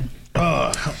little bit.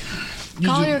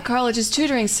 Collier College's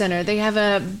tutoring center. They have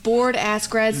a bored-ass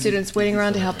grad students waiting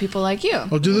around to help people like you.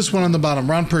 I'll do this one on the bottom.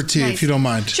 Ron Pertee, if you don't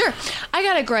mind. Sure. I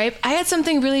got a gripe. I had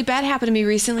something really bad happen to me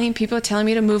recently, and people are telling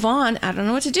me to move on. I don't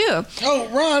know what to do. Oh,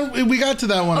 Ron, we got to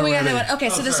that one already. We got that one. Okay,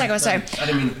 so the second one. Sorry. I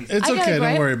didn't mean to. It's okay.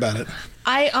 Don't worry about it.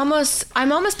 I'm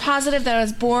almost positive that I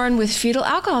was born with fetal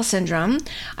alcohol syndrome.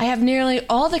 I have nearly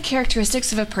all the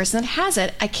characteristics of a person that has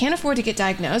it. I can't afford to get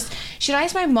diagnosed. Should I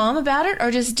ask my mom about it or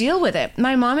just deal with it?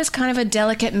 My mom is kind of a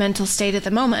delicate mental state at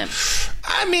the moment.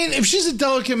 I mean, if she's a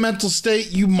delicate mental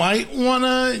state, you might want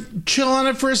to chill on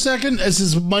it for a second. This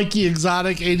is Mikey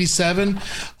Exotic 87.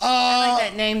 I like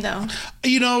that name, though.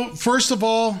 You know, first of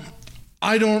all,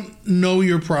 I don't know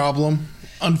your problem.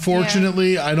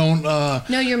 Unfortunately, I don't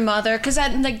know your mother, because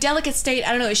that like delicate state.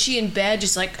 I don't know. Is she in bed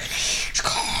just like,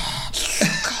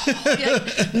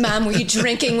 Mom, were you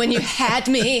drinking when you had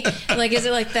me? Like, is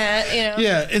it like that? You know?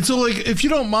 Yeah. And so, like, if you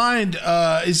don't mind,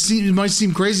 it might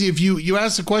seem crazy if you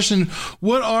ask the question,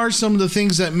 what are some of the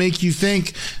things that make you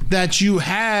think that you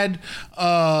had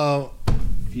fetal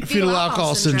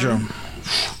alcohol syndrome?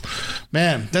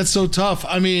 Man, that's so tough.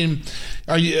 I mean,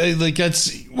 are you like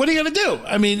that's what are you gonna do?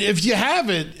 I mean, if you have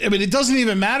it, I mean, it doesn't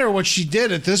even matter what she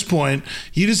did at this point.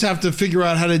 You just have to figure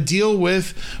out how to deal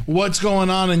with what's going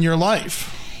on in your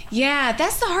life. Yeah,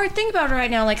 that's the hard thing about it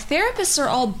right now. Like, therapists are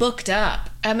all booked up.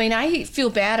 I mean, I feel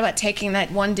bad about taking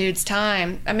that one dude's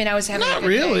time. I mean, I was having not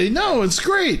really. Day. No, it's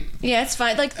great. Yeah, it's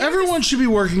fine. Like everyone should be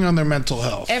working on their mental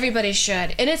health. Everybody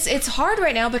should, and it's hard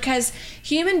right now because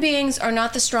human beings are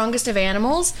not the strongest of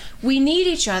animals. We need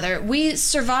each other. We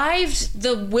survived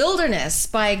the wilderness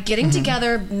by getting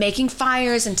together, making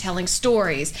fires, and telling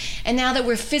stories. And now that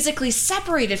we're physically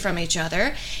separated from each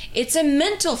other, it's a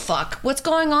mental fuck. What's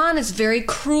going on is very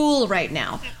cruel right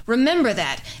now. Remember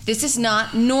that. This is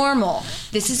not normal.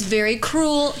 This is very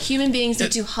cruel. Human beings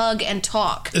need to hug and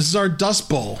talk. This is our Dust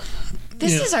Bowl.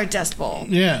 This is our Dust Bowl.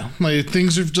 Yeah, like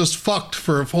things are just fucked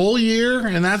for a whole year,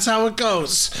 and that's how it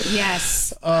goes.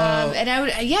 Yes. And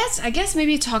I guess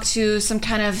maybe talk to some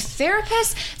kind of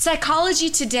therapist. Psychology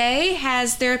Today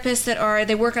has therapists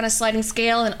they work on a sliding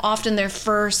scale, and often they're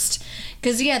first,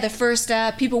 because the first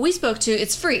people we spoke to,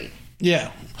 it's free.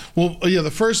 Yeah. Well, yeah,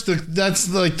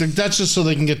 that's just so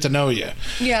they can get to know you.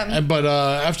 Yeah. But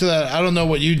after that, I don't know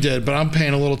what you did, but I'm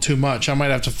paying a little too much. I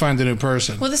might have to find a new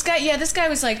person. Well, this guy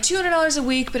was like $200 a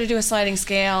week, but to do a sliding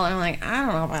scale. And I'm like, I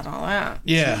don't know about all that.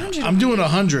 Yeah, I'm doing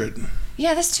 100.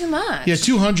 Yeah, that's too much. Yeah,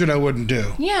 200 I wouldn't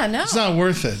do. Yeah, no. It's not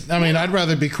worth it. I mean, I'd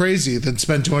rather be crazy than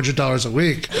spend $200 a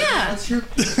week. Yeah. What's your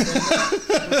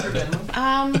Venmo?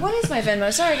 What is my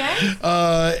Venmo? Sorry, guys.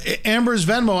 Amber's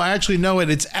Venmo, I actually know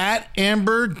it. It's at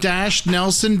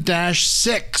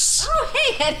Amber-Nelson-6. Oh,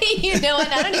 hey, Eddie, you know it.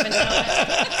 I don't even know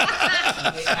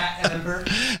it. At Amber?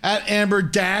 At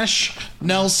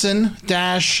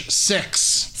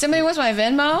Amber-Nelson-6. Somebody wants my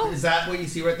Venmo? Is that what you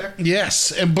see right there?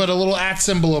 Yes, but a little @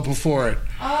 symbol before it.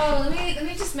 Oh, let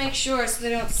me just make sure so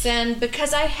they don't send,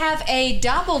 because I have a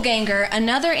doppelganger,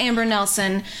 another Amber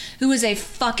Nelson, who is a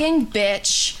fucking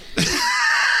bitch.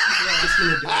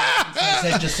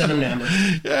 Just send them to Amber.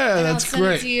 Yeah, that's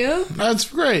great. It to you? That's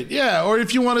great. Yeah, or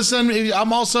if you want to send me,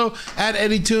 I'm also at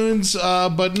Eddie Tunes,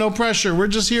 but no pressure. We're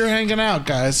just here hanging out,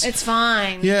 guys. It's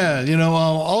fine. Yeah,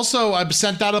 also I've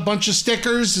sent out a bunch of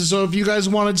stickers, so if you guys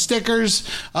wanted stickers,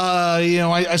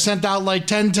 I sent out like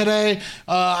 10 today.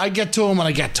 I get to them when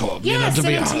I get to them. Yeah, to send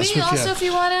be them honest to me with also you. if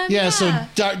you want them. Yeah, so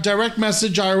direct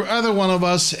message either one of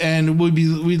us, and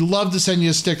we'd love to send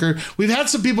you a sticker. We've had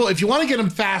some people, if you want to get them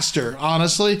faster,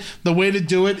 honestly, the way way to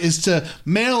do it is to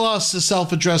mail us a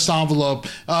self-addressed envelope.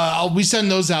 We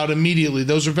send those out immediately.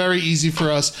 Those are very easy for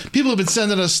us. People have been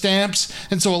sending us stamps,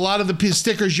 and so a lot of the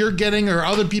stickers you're getting are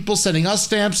other people sending us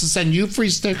stamps to send you free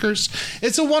stickers.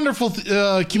 It's a wonderful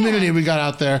community we got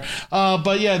out there.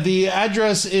 But yeah, the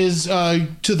address is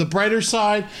to the Brighter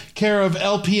Side, care of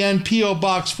LPN PO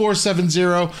Box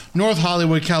 470, North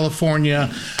Hollywood,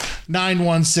 California,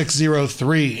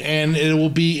 91603. And it will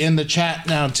be in the chat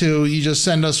now too. You just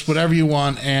send us whatever you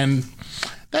want, and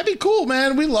that'd be cool,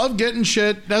 man. We love getting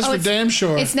shit. That's for damn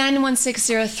sure. It's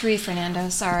 91603, Fernando.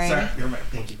 Sorry. You're right.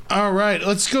 Thank you. All right,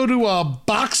 let's go to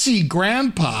Boxy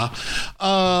Grandpa.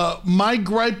 My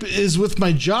gripe is with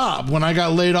my job. When I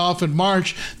got laid off in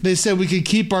March, they said we could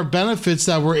keep our benefits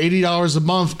that were $80 a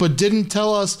month, but didn't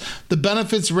tell us the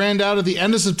benefits ran out at the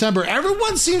end of September.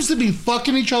 Everyone seems to be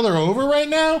fucking each other over right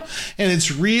now, and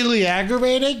it's really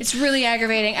aggravating. It's really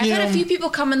aggravating. I've had a few people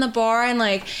come in the bar and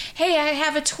like, hey, I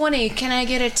have a 20. Can I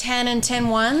get a 10 and 10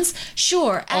 ones?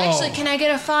 Sure. Actually, can I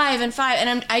get a 5 and 5?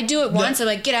 And I do it once. I'm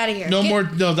like, get out of here. No,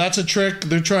 that's a trick.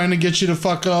 They're trying to get you to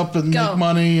fuck up and make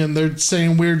money, and they're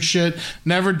saying weird shit.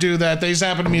 Never do that. They just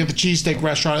happened to me at the cheesesteak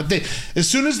restaurant. As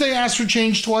soon as they ask for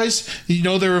change twice, you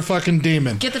know they're a fucking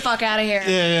demon. Get the fuck out of here.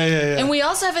 Yeah. And we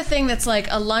also have a thing that's like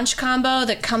a lunch combo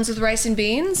that comes with rice and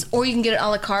beans, or you can get it a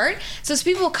la carte. So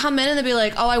people come in and they'll be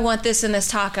like, oh, I want this and this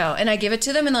taco. And I give it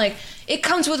to them and they're like, it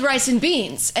comes with rice and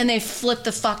beans. And they flip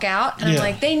the fuck out. And I'm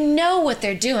like, they know what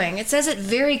they're doing. It says it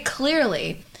very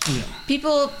clearly. Yeah.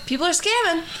 People are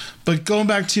scamming. But going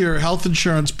back to your health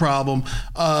insurance problem,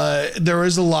 there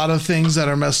is a lot of things that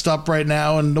are messed up right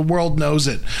now, and the world knows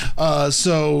it.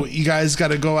 So you guys got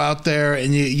to go out there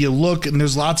and you look, and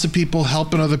there's lots of people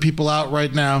helping other people out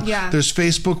right now. Yeah. There's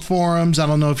Facebook forums. I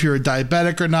don't know if you're a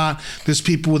diabetic or not. There's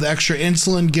people with extra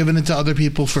insulin giving it to other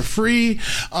people for free.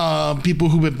 People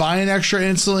who've been buying extra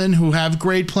insulin who have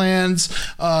great plans,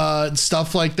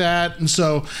 stuff like that. And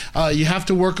so you have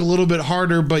to work a little bit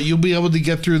harder, but you'll be able to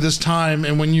get through this time.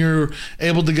 And when you're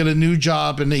able to get a new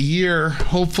job in a year,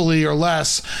 hopefully, or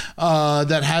less,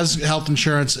 that has health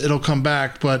insurance, it'll come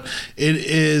back. But it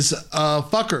is a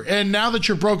fucker. And now that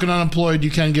you're broke and unemployed, you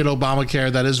can get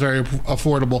Obamacare. That is very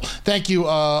affordable. Thank you,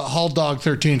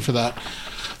 HallDog13, for that.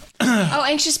 Oh,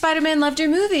 Anxious Spider-Man loved your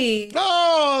movie.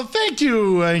 Oh, thank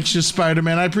you, Anxious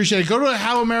Spider-Man. I appreciate it. Go to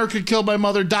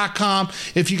HowAmericaKilledMyMother.com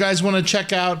if you guys want to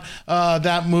check out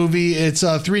that movie. It's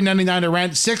 $3.99 to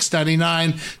rent,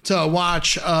 $6.99 to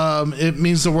watch. It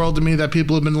means the world to me that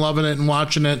people have been loving it and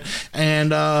watching it,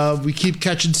 and we keep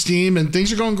catching steam, and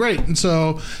things are going great. And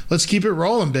so let's keep it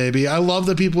rolling, baby. I love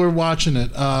that people are watching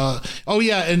it. And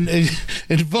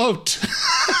vote.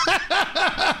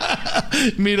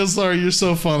 Mita, sorry, you're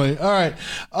so funny. All right.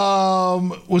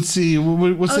 Let's see.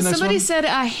 What's the next somebody one? said,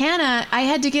 Hannah, I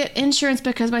had to get insurance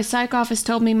because my psych office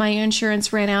told me my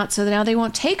insurance ran out, so now they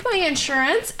won't take my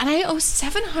insurance, and I owe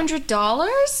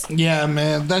 $700? Yeah,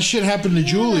 man. That shit happened to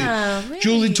Julie.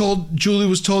 Really? Julie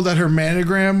was told that her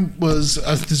mammogram was,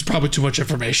 this is probably too much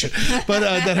information, but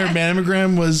that her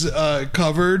mammogram was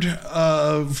covered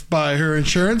by her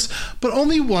insurance, but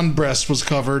only one breast was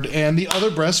covered, and the other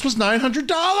breast was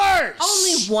 $900.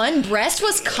 Only one breast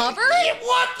was covered?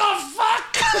 What the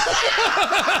fuck?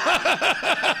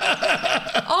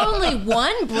 Only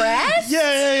one breast?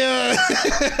 Yeah.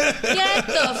 Get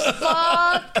the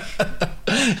fuck?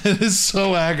 It is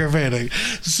so aggravating.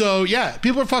 So, yeah,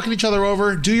 people are fucking each other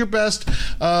over. Do your best.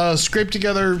 Scrape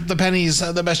together the pennies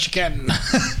the best you can.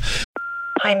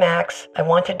 Hi, Max. I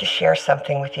wanted to share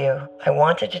something with you. I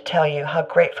wanted to tell you how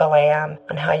grateful I am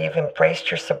and how you've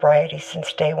embraced your sobriety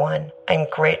since day one. I'm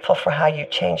grateful for how you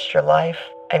changed your life.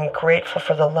 I'm grateful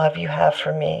for the love you have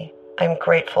for me. I'm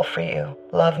grateful for you.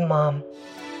 Love, Mom.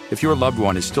 If your loved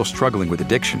one is still struggling with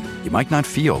addiction, you might not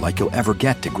feel like you'll ever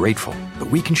get to grateful,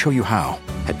 but we can show you how.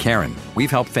 At Caron,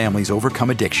 we've helped families overcome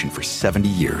addiction for 70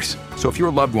 years. So if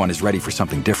your loved one is ready for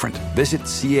something different, visit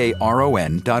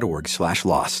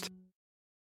caron.org/lost.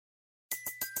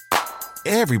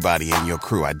 Everybody in your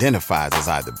crew identifies as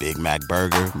either Big Mac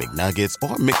Burger, McNuggets,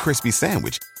 or McCrispy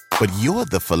Sandwich. But you're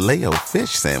the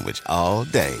Filet-O-Fish Sandwich all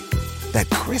day. That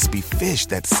crispy fish,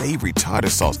 that savory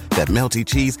tartar sauce, that melty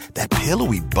cheese, that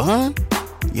pillowy bun.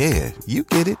 Yeah, you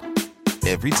get it.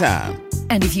 Every time.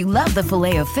 And if you love the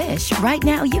Filet-O-Fish, right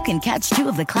now you can catch two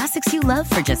of the classics you love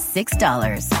for just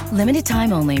 $6. Limited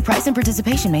time only. Price and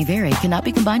participation may vary. Cannot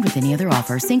be combined with any other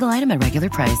offer. Single item at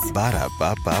regular price.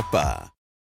 Ba-da-ba-ba-ba.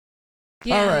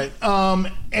 Yeah. All right.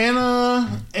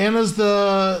 Anna's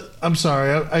the... I'm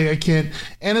sorry. I can't...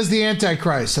 Anna's the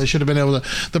Antichrist. I should have been able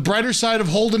to... The brighter side of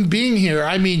Holden being here.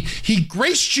 I mean, he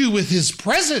graced you with his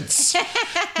presence.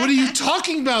 What are you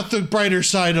talking about, the brighter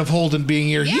side of Holden being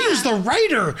here? Yeah. He is the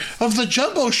writer of the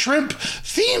Jumbo Shrimp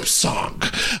theme song.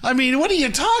 I mean, what are you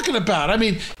talking about? I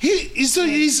mean, he's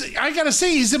I gotta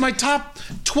say, he's in my top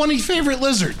 20 favorite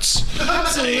lizards.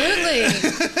 Absolutely.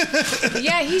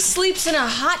 Yeah, he sleeps in a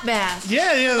hot bath.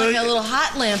 Yeah. Like a little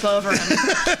hot lamp over him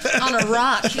on a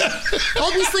rock.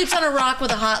 Holden sleeps on a rock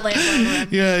with a hot lamp over him.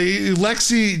 Yeah,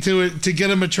 Lexi, to get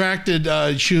him attracted,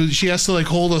 she has to like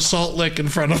hold a salt lick in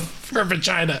front of her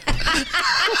vagina.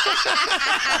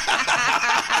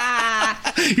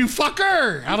 You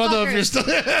fucker! I don't know if you're still...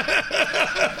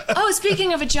 Oh,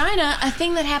 speaking of vagina, a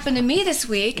thing that happened to me this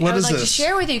week, What I would is like this? to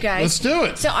share with you guys. Let's do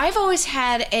it. So I've always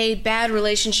had a bad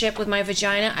relationship with my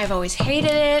vagina. I've always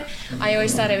hated it. I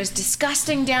always thought it was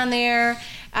disgusting down there.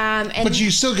 And But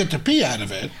you still get to pee out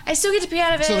of it. I still get to pee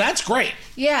out of it. So that's great.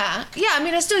 Yeah. I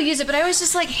mean, I still use it, but I always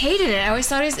just like hated it. I always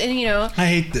thought it was, and, I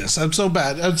hate this. I'm so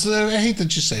bad. I hate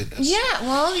that you say this. Yeah,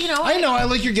 well, I know. I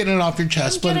like you're getting it off your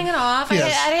chest. I'm getting it off.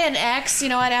 Yes. I had an ex,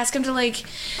 I'd ask him to like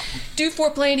do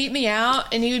foreplay and eat me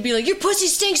out, and he would be like, "Your pussy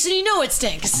stinks, and you know it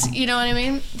stinks." You know what I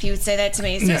mean? He would say that to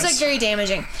me. So Yes. it's like very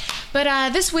damaging.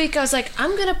 But this week I was like,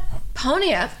 I'm gonna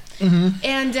pony up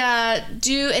and and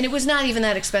it was not even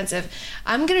that expensive.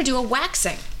 I'm gonna do a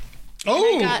waxing.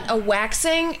 Oh. And I got a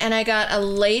waxing, and I got a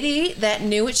lady that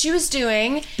knew what she was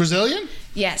doing. Brazilian?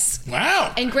 Yes.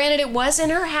 Wow. And granted, it was in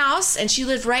her house, and she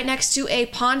lived right next to a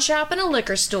pawn shop and a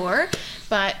liquor store.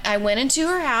 But I went into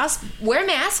her house, wear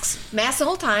masks the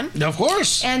whole time. Of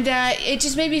course. And it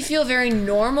just made me feel very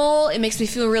normal. It makes me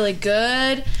feel really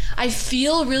good. I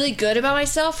feel really good about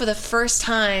myself for the first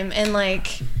time in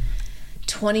like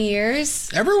 20 years.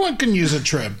 Everyone can use a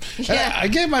trim. Yeah. I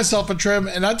gave myself a trim,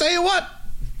 and I'll tell you what,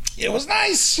 it was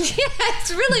nice. Yeah,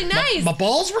 it's really nice. My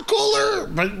balls were cooler,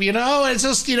 but it's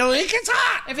just, it gets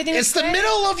hot. Everything It's is the great.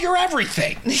 middle of your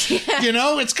everything.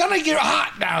 Yeah. It's gonna get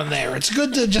hot down there. It's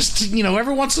good to just,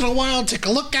 every once in a while take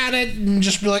a look at it and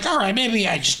just be like, all right, maybe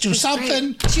I just do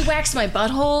something. Great. She waxed my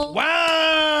butthole.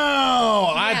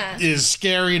 Wow, Yeah. that is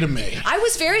scary to me. I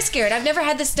was very scared. I've never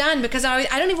had this done because I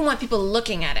don't even want people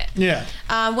looking at it. Yeah.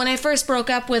 When I first broke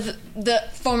up with the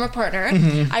former partner,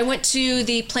 I went to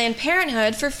the Planned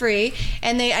Parenthood for free,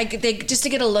 and they just to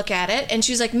get a look at it, and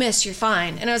she was like, "Miss, you're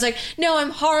fine," and I was like, "No, I'm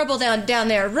horrible down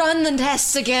there. Run the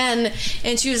tests again,"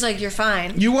 and she was like, "You're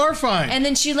fine." You are fine. And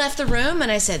then she left the room,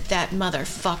 and I said, "That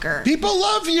motherfucker." People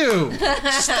love you.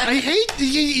 I hate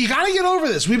you gotta get over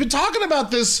this. We've been talking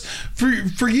about this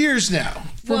for years now.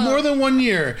 For Well, more than 1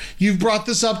 year. You've brought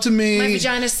this up to me. My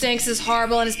vagina stinks, is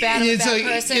horrible, and it's bad. I'm a bad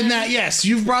person. In that, yes,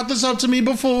 you've brought this up to me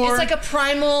before. It's like a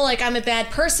primal, like I'm a bad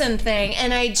person thing,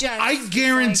 and I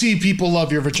guarantee people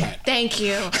love your vagina. Thank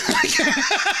you. Thank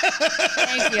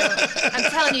you.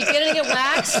 I'm telling you, getting it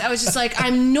waxed, I was just like,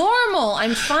 I'm normal.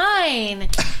 I'm fine.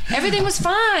 Everything was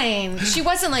fine. She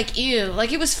wasn't like, ew.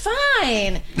 Like, it was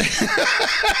fine.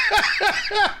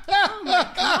 Oh my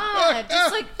God.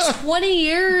 Just like 20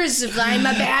 years of I'm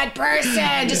a bad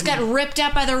person. Just got ripped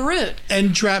out by the root.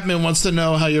 And Trapman wants to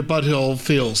know how your butthole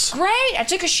feels. Great. I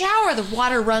took a shower. The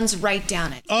water runs right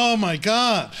down it. Oh my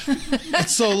God.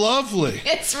 That's so lovely.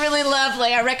 It's really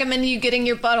lovely. I recommend you getting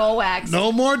your butthole waxed.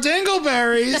 No more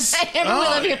dingleberries. I never will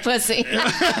love your pussy.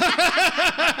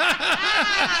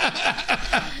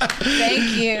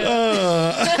 Thank you.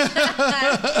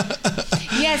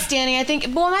 Yes, Danny, I think,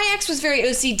 well, my ex was very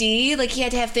OCD. Like, he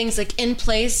had to have things, like, in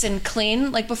place and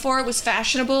clean. Like, before it was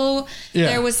fashionable,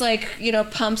 there was, like,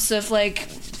 pumps of, like,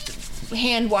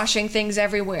 hand washing things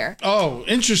everywhere. Oh,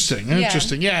 interesting. Yeah.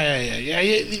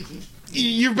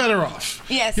 You're better off.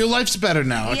 Yes. Your life's better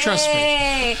now. Trust me.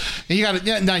 Yay! And you got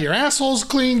it. Now your asshole's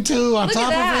clean too. On Look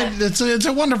top at of it, it's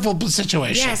a wonderful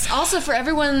situation. Yes. Also, for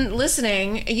everyone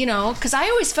listening, because I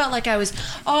always felt like I was,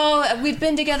 we've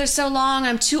been together so long,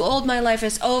 I'm too old, my life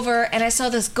is over. And I saw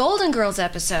this Golden Girls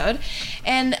episode,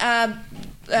 and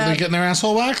Were they getting their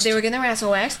asshole waxed? they were getting their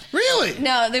asshole waxed. Really?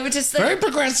 No, they were just like, Very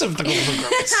progressive, the Golden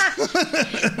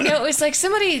Girls. No, it was like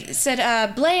somebody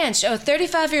said, Blanche,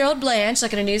 35-year-old Blanche,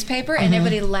 like in a newspaper, and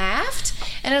everybody laughed.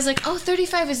 And I was like,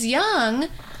 35 is young.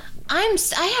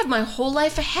 I have my whole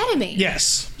life ahead of me.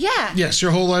 Yes. Yeah. Yes,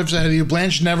 your whole life's ahead of you.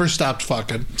 Blanche never stopped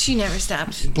fucking. She never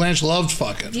stopped. Blanche loved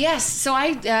fucking. Yes. So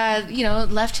I,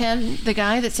 left him, the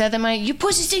guy that said that you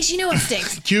pussy stinks, you know it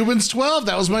stinks. Cubans 12,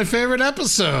 that was my favorite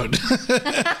episode.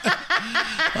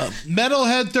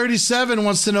 Metalhead37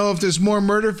 wants to know if there's more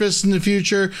murder fists in the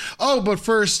future. Oh, but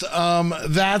first,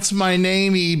 that's my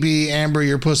name, EB. Amber,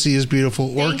 your pussy is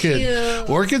beautiful. Orchid. Thank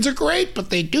you. Orchids are great, but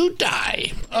they do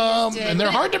die. And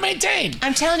they're hard to maintain.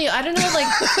 I'm telling you, I don't know, like...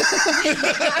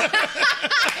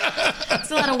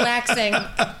 It's a lot of waxing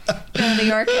on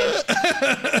the orchid.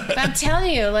 But I'm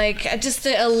telling you, like, just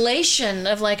the elation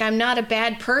of, like, I'm not a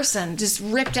bad person, just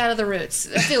ripped out of the roots.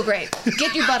 I feel great.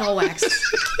 Get your butthole waxed.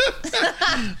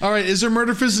 All right, is there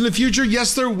murder fists in the future?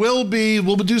 Yes, there will be.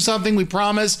 We'll do something, we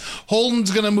promise.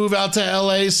 Holden's going to move out to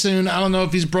L.A. soon. I don't know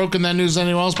if he's broken that news to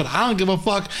anyone else, but I don't give a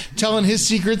fuck telling his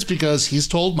secrets because he's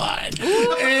told mine.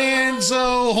 Ooh. And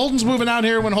so Holden's moving out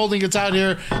here. When Holden gets out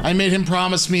here, I made him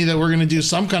promise me that we're going to do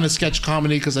some kind of sketch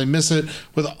comedy because I miss it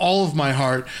with all of my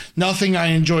heart. Nothing I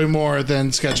enjoy more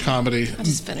than sketch comedy. I'll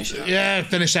just finish it. Yeah,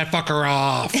 finish that fucker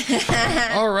off.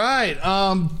 All right.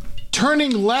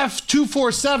 Turning left,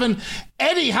 247.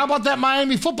 Eddie, how about that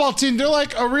Miami football team? They're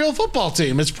like a real football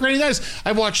team. It's pretty nice.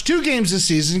 I've watched 2 games this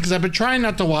season because I've been trying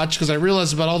not to watch because I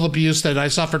realized about all the abuse that I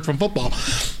suffered from football.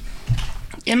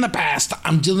 In the past,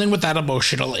 I'm dealing with that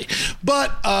emotionally.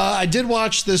 But I did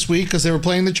watch this week because they were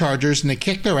playing the Chargers and they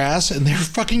kicked their ass and they're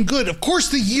fucking good. Of course,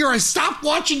 the year I stopped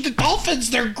watching the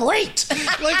Dolphins, they're great.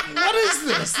 Like, what is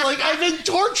this? Like, I've been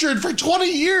tortured for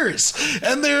 20 years.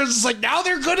 And there's like, now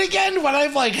they're good again when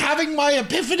I'm like having my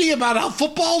epiphany about how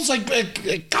football's like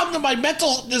come to my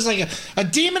mental, there's like a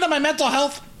demon in my mental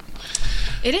health.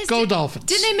 It is. Go Dolphins.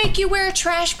 Didn't they make you wear a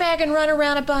trash bag and run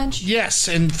around a bunch? Yes,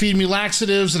 and feed me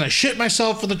laxatives, and I shit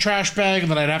myself with a trash bag, and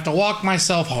then I'd have to walk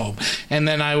myself home. And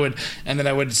then I would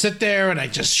sit there and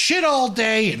I'd just shit all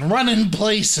day and run in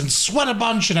place and sweat a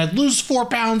bunch, and I'd lose 4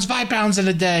 pounds, 5 pounds in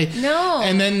a day. No.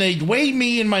 And then they'd weigh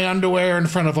me in my underwear in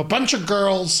front of a bunch of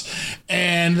girls,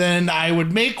 and then I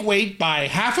would make weight by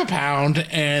half a pound,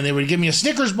 and they would give me a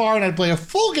Snickers bar, and I'd play a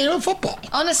full game of football.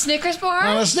 On a Snickers bar?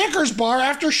 On a Snickers bar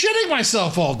after shitting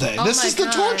myself all day. Oh, this is the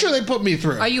torture they put me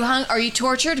through. Are you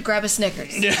tortured? Grab a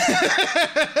Snickers.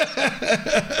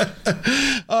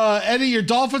 Eddie, your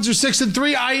Dolphins are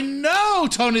 6-3. I know,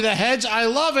 Tony the Hedge. I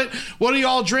love it. What are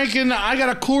y'all drinking? I got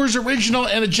a Coors Original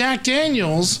and a Jack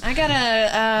Daniels. I got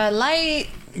a light.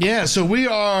 Yeah, so we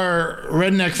are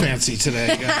redneck fancy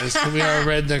today, guys. We are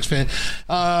redneck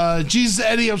fancy. Jesus,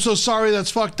 Eddie, I'm so sorry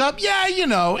that's fucked up. Yeah, you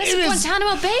know. That's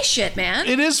Guantanamo Bay shit, man.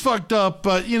 It is fucked up,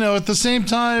 but, you know, at the same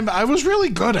time, I was really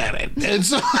good at it. And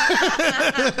so,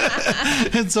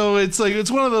 and so it's like,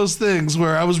 it's one of those things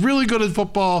where I was really good at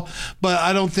football, but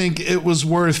I don't think it was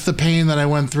worth the pain that I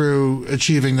went through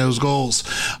achieving those goals.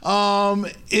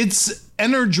 It's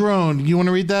Enerdrone. You want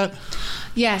to read that?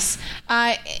 Yes.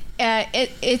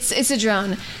 It's a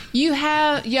drone.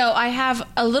 I have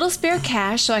a little spare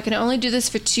cash, so I can only do this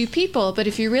for 2 people. But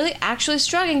if you're really actually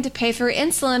struggling to pay for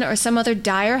insulin or some other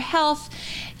dire health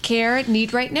care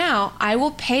need right now, I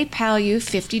will PayPal you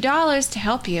 $50 to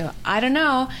help you. I don't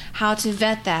know how to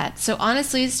vet that. So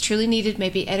honestly, it's truly needed.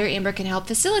 Maybe Ed or Amber can help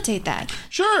facilitate that.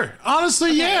 Sure.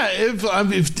 Honestly, okay. Yeah. If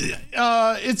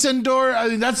it's indoor, I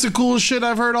mean, that's the coolest shit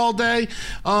I've heard all day.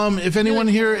 If anyone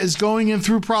here is going in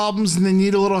through problems and they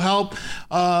need a little help,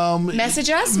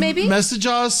 message us, maybe. Message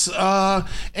us.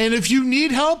 And if you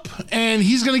need help and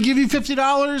he's going to give you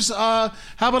 $50,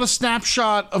 how about a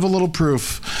snapshot of a little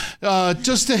proof?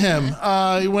 Just to him,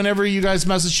 whenever you guys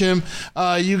message him,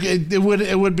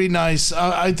 it would be nice.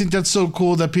 I think that's so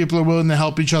cool that people are willing to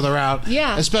help each other out.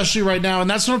 Yeah. Especially right now, and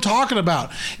that's what I'm talking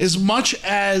about. As much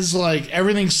as like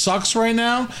everything sucks right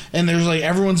now, and there's like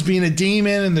everyone's being a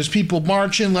demon, and there's people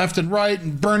marching left and right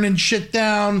and burning shit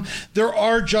down, there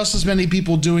are just as many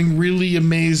people doing really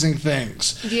amazing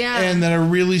things. Yeah. And that are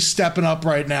really stepping up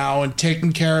right now and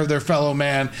taking care of their fellow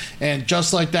man, and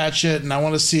just like that shit. And I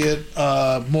want to see it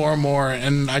more and more.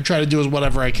 And I try to do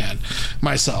whatever I can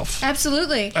myself.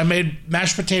 Absolutely. I made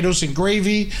mashed potatoes and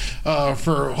gravy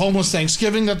for homeless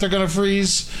Thanksgiving that they're going to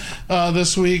freeze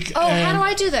this week. Oh, and how do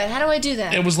I do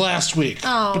that? It was last week.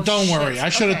 Oh, but don't worry. I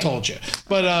should have told you.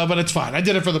 But it's fine. I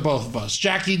did it for the both of us.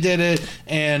 Jackie did it,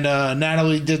 and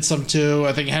Natalie did some too.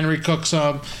 I think Henry cooked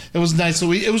some. It was nice.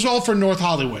 So it was all for North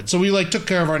Hollywood. So we like took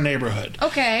care of our neighborhood.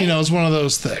 Okay. You know, it's one of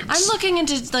those things. I'm looking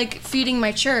into like feeding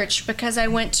my church because I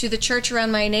went to the church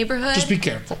around my neighborhood. Just be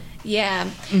careful. Yeah.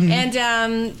 Mm-hmm.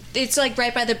 And it's like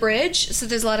right by the bridge, so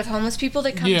there's a lot of homeless people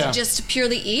that come to just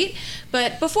purely eat.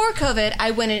 But before COVID,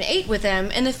 I went and ate with them,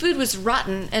 and the food was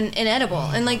rotten and inedible.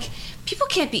 And like people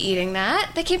can't be eating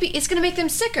that. They can't be. It's going to make them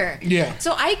sicker. Yeah.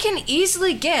 So I can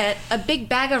easily get a big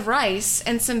bag of rice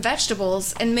and some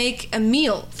vegetables and make a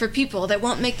meal for people that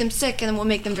won't make them sick and will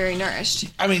make them very nourished.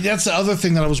 I mean, that's the other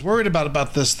thing that I was worried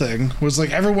about this thing was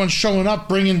like everyone's showing up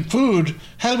bringing food.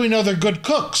 How do we know they're good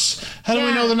cooks? How do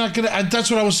we know they're not going to? That's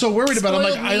what I was so worried about.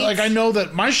 I'm like, I know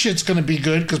that my shit's going to be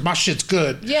good because my shit's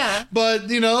good. Yeah. But,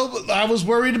 you know, I was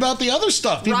worried about the other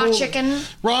stuff.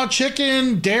 Raw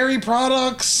chicken, dairy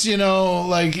products, you know,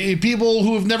 like people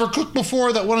who have never cooked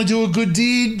before that want to do a good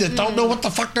deed, that don't know what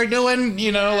the fuck they're doing,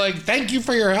 you know, like, thank you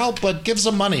for your help, but give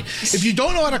some money. If you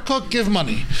don't know how to cook, give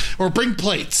money. Or bring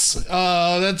plates.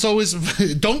 That's always,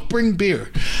 don't bring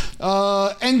beer.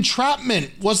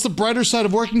 Entrapment. What's the brighter side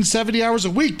of working 70 hours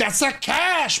a week? That's that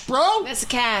cash, bro. That's the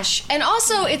cash. And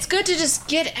also, it's good to just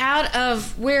get out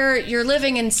of where you're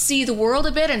living and see the world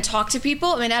a bit and talk to people.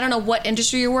 I mean, I don't know what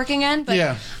industry you're working in, but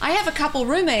I have a couple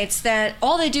roommates that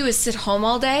all they do is sit home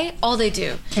all day. All they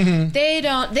do. Mm-hmm. They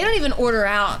don't even order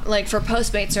out like for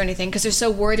Postmates or anything because they're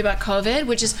so worried about COVID,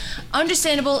 which is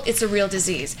understandable. It's a real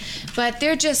disease. But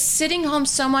they're just sitting home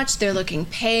so much. They're looking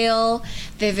pale.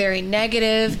 They're very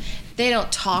negative. They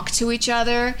don't talk to each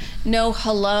other. No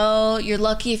hello. You're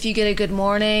lucky if you get a good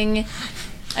morning.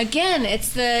 Again,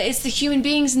 it's the human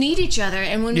beings need each other,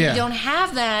 and when you don't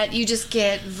have that, you just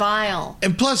get vile.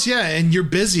 And plus, and you're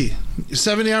busy.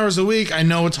 70 hours a week, I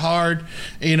know it's hard,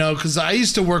 you know, because I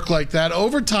used to work like that.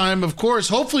 Overtime, of course,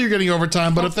 hopefully you're getting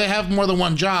overtime, but if they have more than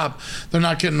one job, they're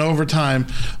not getting overtime.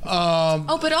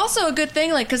 But also a good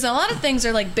thing, like, because a lot of things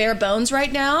are like bare bones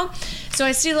right now. So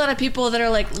I see a lot of people that are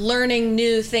like learning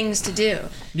new things to do.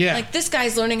 Yeah. Like this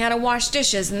guy's learning how to wash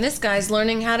dishes, and this guy's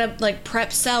learning how to like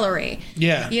prep celery.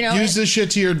 Yeah. You know, use this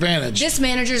shit to your advantage. This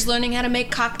manager's learning how to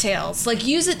make cocktails. Like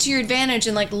use it to your advantage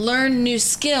and like learn new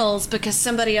skills because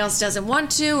somebody else doesn't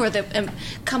want to, or the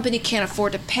company can't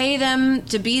afford to pay them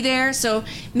to be there. So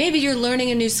maybe you're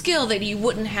learning a new skill that you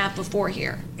wouldn't have before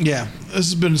here. Yeah.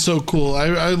 This has been so cool.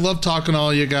 I love talking to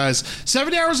all you guys.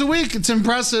 70 hours a week. It's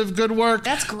impressive. Good work.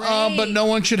 That's great. But no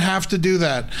one should have to do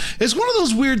that. It's one of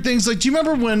those weird things. Like, do you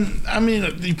remember when, I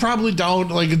mean, you probably don't,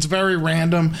 like, it's very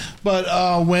random,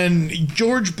 but when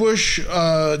George Bush,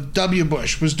 W.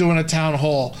 Bush, was doing a town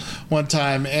hall one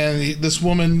time, and this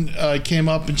woman came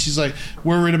up and she's like,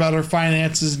 worried about her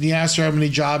finances, and he asked her how many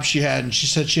jobs she had, and she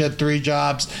said she had 3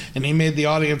 jobs, and he made the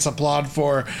audience applaud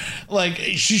for her. Like,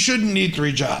 she shouldn't need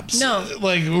 3 jobs. No.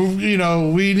 Like, you know,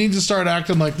 we need to start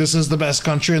acting like this is the best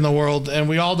country in the world, and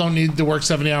we all don't need to work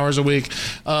 70 hours a week.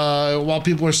 While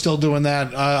people are still doing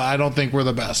that, I don't think we're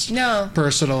the best. No.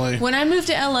 Personally. When I moved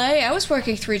to LA, I was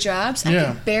working 3 jobs. I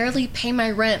could barely pay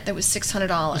my rent. That was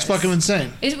 $600. It's fucking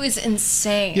insane. It was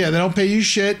insane. Yeah, they don't pay you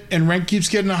shit, and rent keeps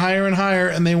getting higher and higher,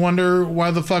 and they wonder why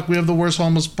the fuck we have the worst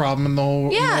homeless problem in the whole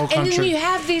country. And then you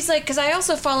have these, like, because I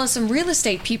also follow some real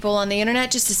estate people on the internet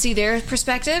just to see their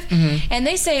perspective, and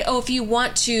they say, if you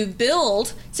want to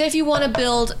build, say if you want to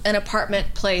build an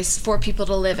apartment place for people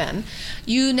to live in,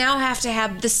 you now have to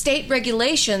have the state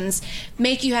regulations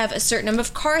make you have a certain number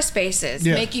of car spaces,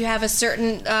 make you have a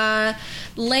certain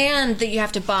land that you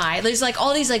have to buy. There's like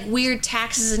all these like weird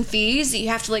taxes and fees that you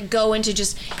have to like go into.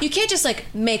 You can't just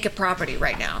like make a property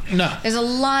right now. No. There's a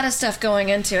lot of stuff going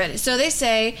into it. So they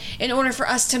say in order for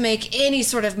us to make any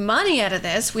sort of money out of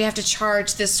this, we have to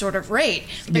charge this sort of rate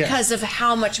because of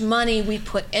how much money we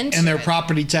put into it. And their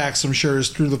property tax, I'm sure, is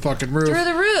through the fucking roof. Through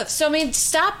the roof. So I mean,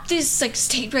 stop these like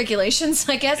state regulations,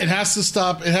 I guess. It has to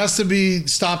stop. It has to be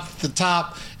stopped at the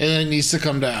top, and then it needs to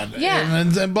come down.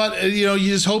 Yeah. But you know, you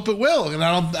just hope it will. And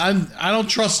I don't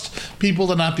trust people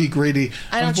to not be greedy.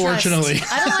 Unfortunately.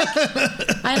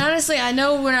 And honestly, I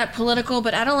know we're not political,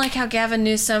 but I don't like how Gavin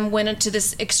Newsom went into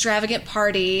this extravagant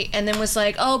party and then was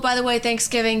like, oh, by the way,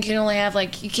 Thanksgiving you can only have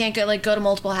like, you can't go to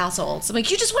multiple households. I'm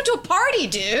like, you just went to a party,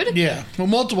 dude. Yeah. Well,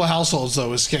 multiple households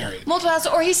though is scary. Multiple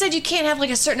households, or he said you can't have like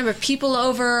a certain number of people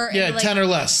over. Yeah, and, like, 10 or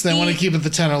less. They want to keep it the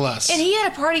 10 or less. And he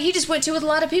had a party he just went to with a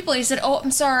lot of people. He said, oh,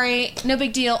 I'm sorry, no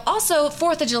big deal. Also,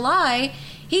 4th of July,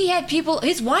 he had people,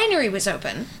 his winery was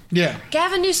open. Yeah.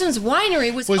 Gavin Newsom's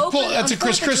winery was open that's on a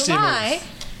Chris 4th of Christie July.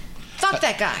 move. Fuck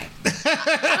that guy.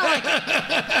 I don't like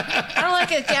it. I don't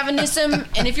like it, Gavin Newsom.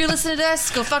 And if you're listening to this,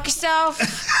 go fuck yourself.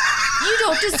 You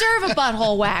don't deserve a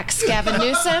butthole wax, Gavin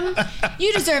Newsom.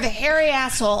 You deserve a hairy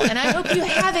asshole. And I hope you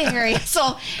have a hairy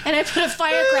asshole. And I put a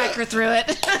firecracker through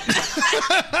it.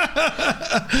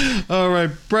 All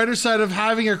right. Brighter side of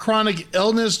having a chronic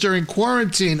illness during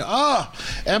quarantine.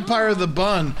 Empire of the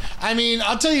Bun. I mean,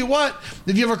 I'll tell you what.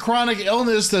 If you have a chronic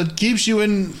illness that keeps you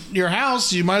in your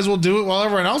house, you might as well do it while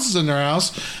everyone else is in their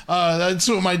house. That's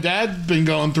what my dad's been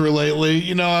going through lately.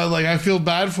 You know, like I feel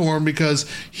bad for him because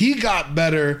he got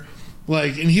better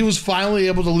Like, and he was finally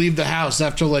able to leave the house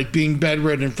after like being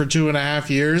bedridden for 2.5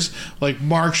 years, like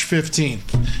March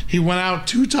 15th. He went out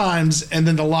 2 times and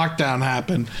then the lockdown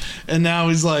happened. And now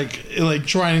he's like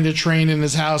trying to train in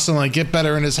his house and like get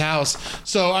better in his house.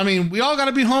 So, I mean, we all got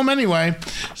to be home anyway.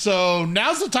 So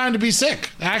now's the time to be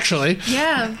sick, actually.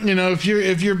 Yeah. You know, if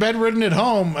you're bedridden at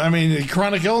home, I mean,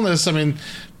 chronic illness, I mean,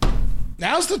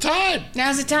 now's the time.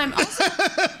 Now's the time. Also,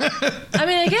 I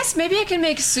mean, I guess maybe I can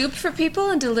make soup for people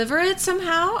and deliver it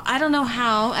somehow. I don't know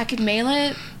how. I could mail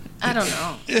it. I don't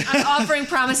know. I'm offering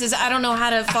promises. I don't know how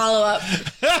to follow up.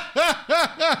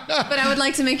 But I would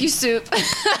like to make you soup.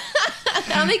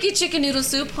 I'll make you chicken noodle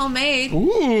soup, homemade.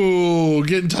 Ooh,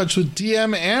 get in touch with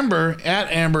DM Amber at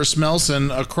Amber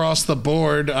Smelson across the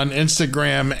board on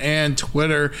Instagram and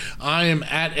Twitter. I am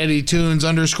at Eddie Tunes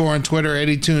 _ on Twitter,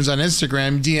 Eddie Tunes on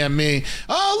Instagram. DM me.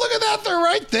 Oh, look at that. They're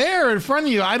right there in front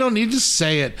of you. I don't need to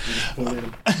say it.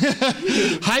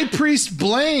 High Priest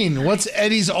Blaine. What's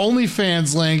Eddie's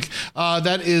OnlyFans link?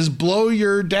 That is Blow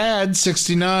Your Dad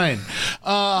 69.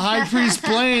 High Priest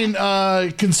Blaine,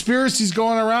 conspiracies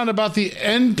going around about the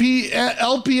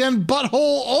LPN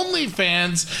butthole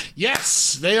OnlyFans.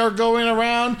 Yes, they are going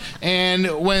around,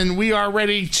 and when we are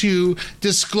ready to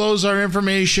disclose our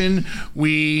information,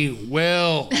 we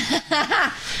will.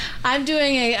 I'm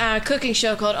doing a cooking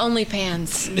show called Only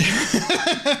Pans.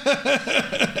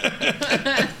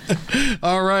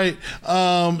 All right.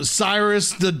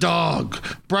 Cyrus the dog.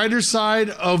 Brighter side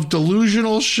of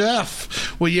delusional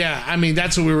chef. Well, yeah, I mean,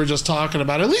 that's what we were just talking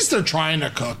about. At least they're trying to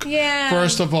cook. Yeah.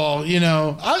 First of all, you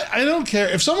know, I don't care.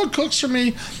 If someone cooks for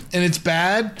me and it's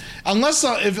bad, unless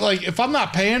if I'm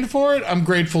not paying for it, I'm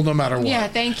grateful no matter what. Yeah,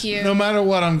 thank you. No matter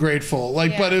what, I'm grateful.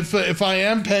 Like, Yeah. but if I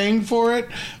am paying for it,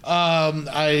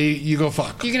 you go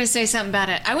fuck. You're going to say something about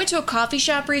it. I went to a coffee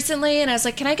shop recently and I was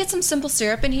like, can I get some simple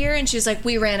syrup in here? And she was like,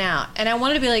 we ran out. And I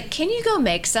wanted to be like, can you go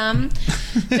make some?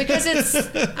 Because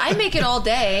I make it all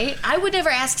day. I would never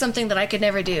ask something that I could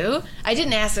never do. I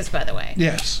didn't ask this, by the way.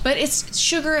 Yes. But it's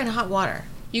sugar and hot water.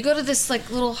 You go to this like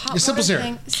little hot water simple syrup.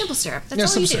 thing. Simple syrup. That's Yeah, all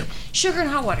simple you do. syrup. Sugar and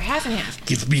hot water, half and half.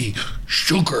 Give me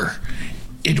sugar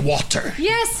in water.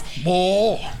 Yes.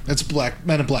 Oh, that's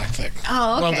Men in Black thing.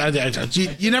 Oh, okay. Well,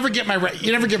 you never get my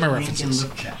references.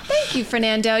 Thank you,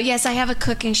 Fernando. Yes, I have a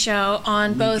cooking show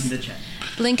on both.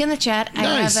 Link in the chat. Nice.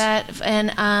 I have that,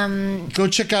 and Go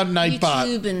check out Nightbot.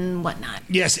 YouTube and whatnot.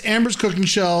 Yes, Amber's Cooking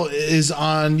Show is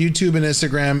on YouTube and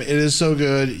Instagram. It is so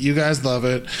good. You guys love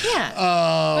it. Yeah.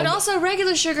 But also,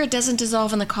 regular sugar doesn't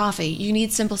dissolve in the coffee. You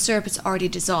need simple syrup. It's already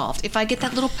dissolved. If I get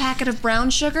that little packet of brown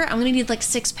sugar, I'm going to need like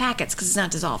 6 packets because it's not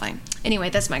dissolving.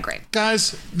 Anyway, that's my gripe.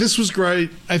 Guys, this was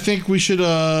great. I think we should,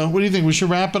 what do you think? We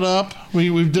should wrap it up?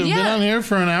 We've been on here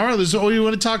for an hour. You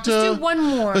want to talk to? Let's do one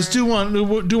more. Let's do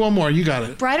one. Do one more. You got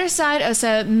it. Brighter side,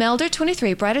 so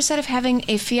Melder23, brighter side of having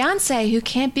a fiance who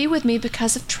can't be with me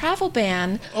because of travel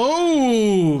ban.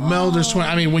 Oh, Melder's 20.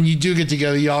 I mean, when you do get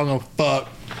together, y'all gonna fuck.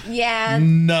 Yeah.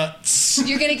 Nuts.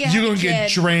 You're gonna get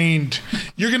drained.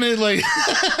 You're gonna like.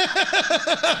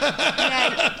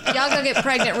 Yeah, y'all gonna get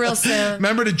pregnant real soon.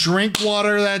 Remember to drink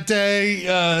water that day.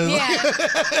 Yeah.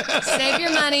 Save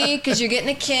your money because you're getting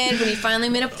a kid when you finally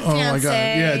meet up with the fiance. Oh my god.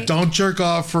 Yeah. Don't jerk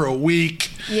off for a week.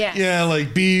 Yeah. Yeah.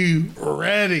 Like be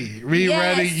ready. Be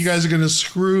ready. You guys are gonna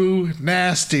screw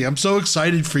nasty. I'm so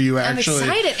excited for you. Actually. I'm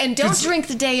excited, and don't drink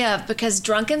the day of because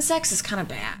drunken sex is kind of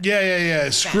bad. Yeah.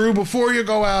 Screw before you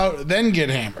go out, then get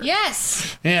hammered.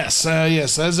 Yes. Yes.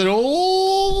 As an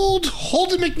old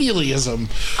Holden McNeelyism.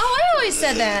 Oh, I always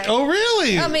said that. Oh,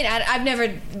 really? I mean, I've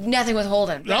never nothing with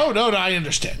Holden. No, I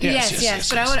understand. Yes.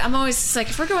 But I'm always like,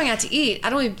 if we're going out to eat,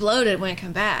 I don't be bloated when I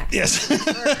come back. Yes.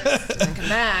 First, come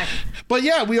back. But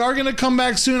yeah, we are going to come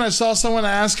back soon. I saw someone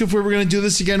ask if we were going to do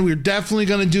this again. We're definitely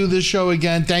going to do this show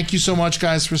again. Thank you so much,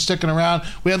 guys, for sticking around.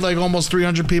 We had like almost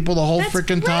 300 people the whole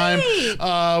freaking time,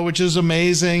 which is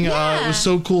amazing. Yeah. It was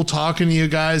so cool talking to you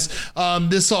guys.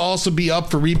 This will also be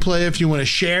up for replay if you want to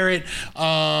share it.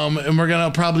 And we're going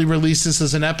to probably release this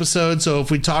as an episode. So if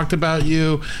we talked about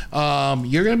you,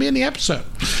 you're going to be in the episode.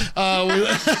 Let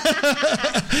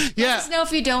us know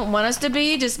if you don't want us to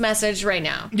be. Just message right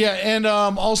now. Yeah, and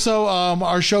also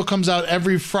our show comes out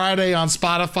every Friday on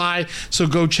Spotify, so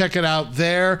go check it out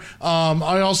there.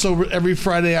 I also, every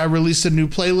Friday, I release a new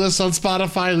playlist on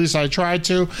Spotify, at least I try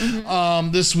to.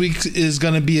 Mm-hmm. This week is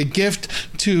going to be a gift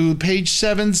to Page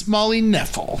 7's Molly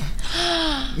Neffel.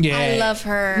 Yeah, I love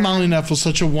her. Molly Neffel's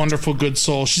such a wonderful, good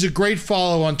soul. She's a great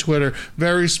follow on Twitter.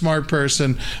 Very smart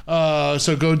person.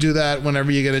 So go do that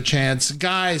whenever you get a chance.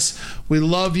 Guys, we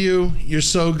love you. You're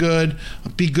so good.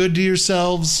 Be good to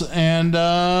yourselves. And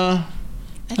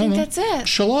I think that's it.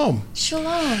 Shalom.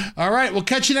 Shalom. All right, we'll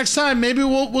catch you next time. Maybe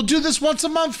we'll do this once a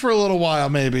month for a little while,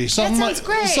 maybe. That sounds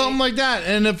great. Something like that.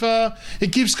 And if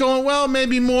it keeps going well,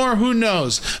 maybe more. Who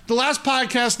knows? The Last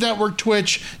Podcast Network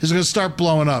Twitch is going to start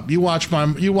blowing up. You watch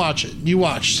it. You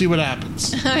watch. See what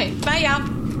happens. All right. Bye, y'all.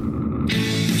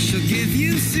 She'll give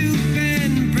you soup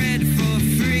and bread for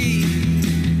free.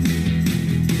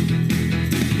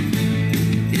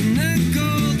 In the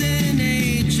golden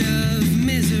age of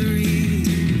misery.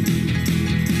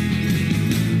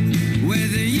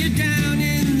 Whether you're down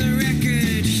in the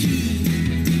record heat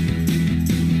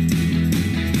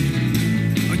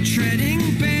or treading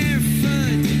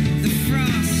barefoot the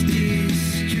frosty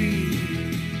street.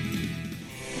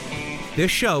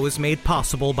 This show is made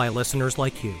possible by listeners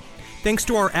like you. Thanks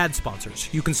to our ad sponsors,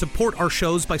 you can support our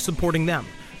shows by supporting them.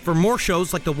 For more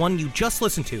shows like the one you just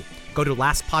listened to, go to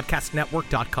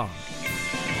lastpodcastnetwork.com.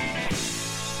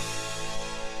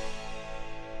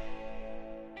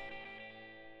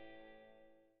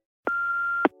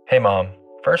 Hey Mom,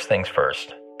 first things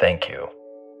first, thank you.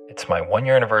 It's my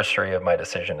 1-year anniversary of my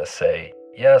decision to say,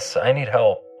 yes, I need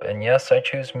help, and yes, I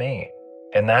choose me.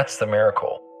 And that's the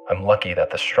miracle. I'm lucky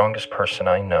that the strongest person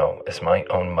I know is my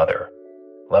own mother.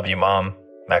 Love you, Mom.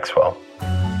 Maxwell.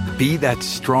 Be that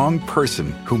strong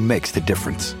person who makes the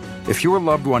difference. If your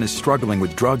loved one is struggling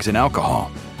with drugs and alcohol,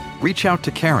 reach out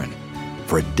to Karen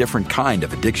for a different kind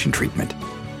of addiction treatment.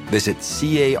 Visit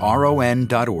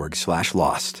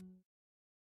caron.org/lost.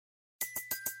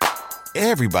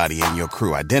 Everybody in your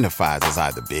crew identifies as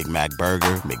either Big Mac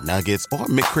Burger, McNuggets, or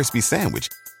McCrispy Sandwich.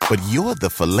 But you're the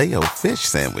Filet-O-Fish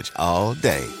Sandwich all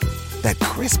day. That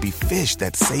crispy fish,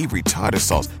 that savory tartar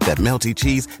sauce, that melty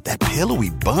cheese, that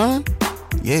pillowy bun.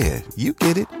 Yeah, you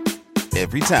get it.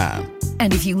 Every time.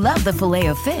 And if you love the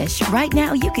Filet-O-Fish, right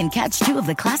now you can catch 2 of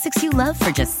the classics you love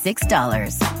for just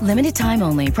 $6. Limited time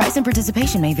only. Price and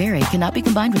participation may vary. Cannot be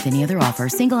combined with any other offer.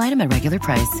 Single item at regular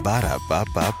price.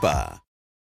 Ba-da-ba-ba-ba.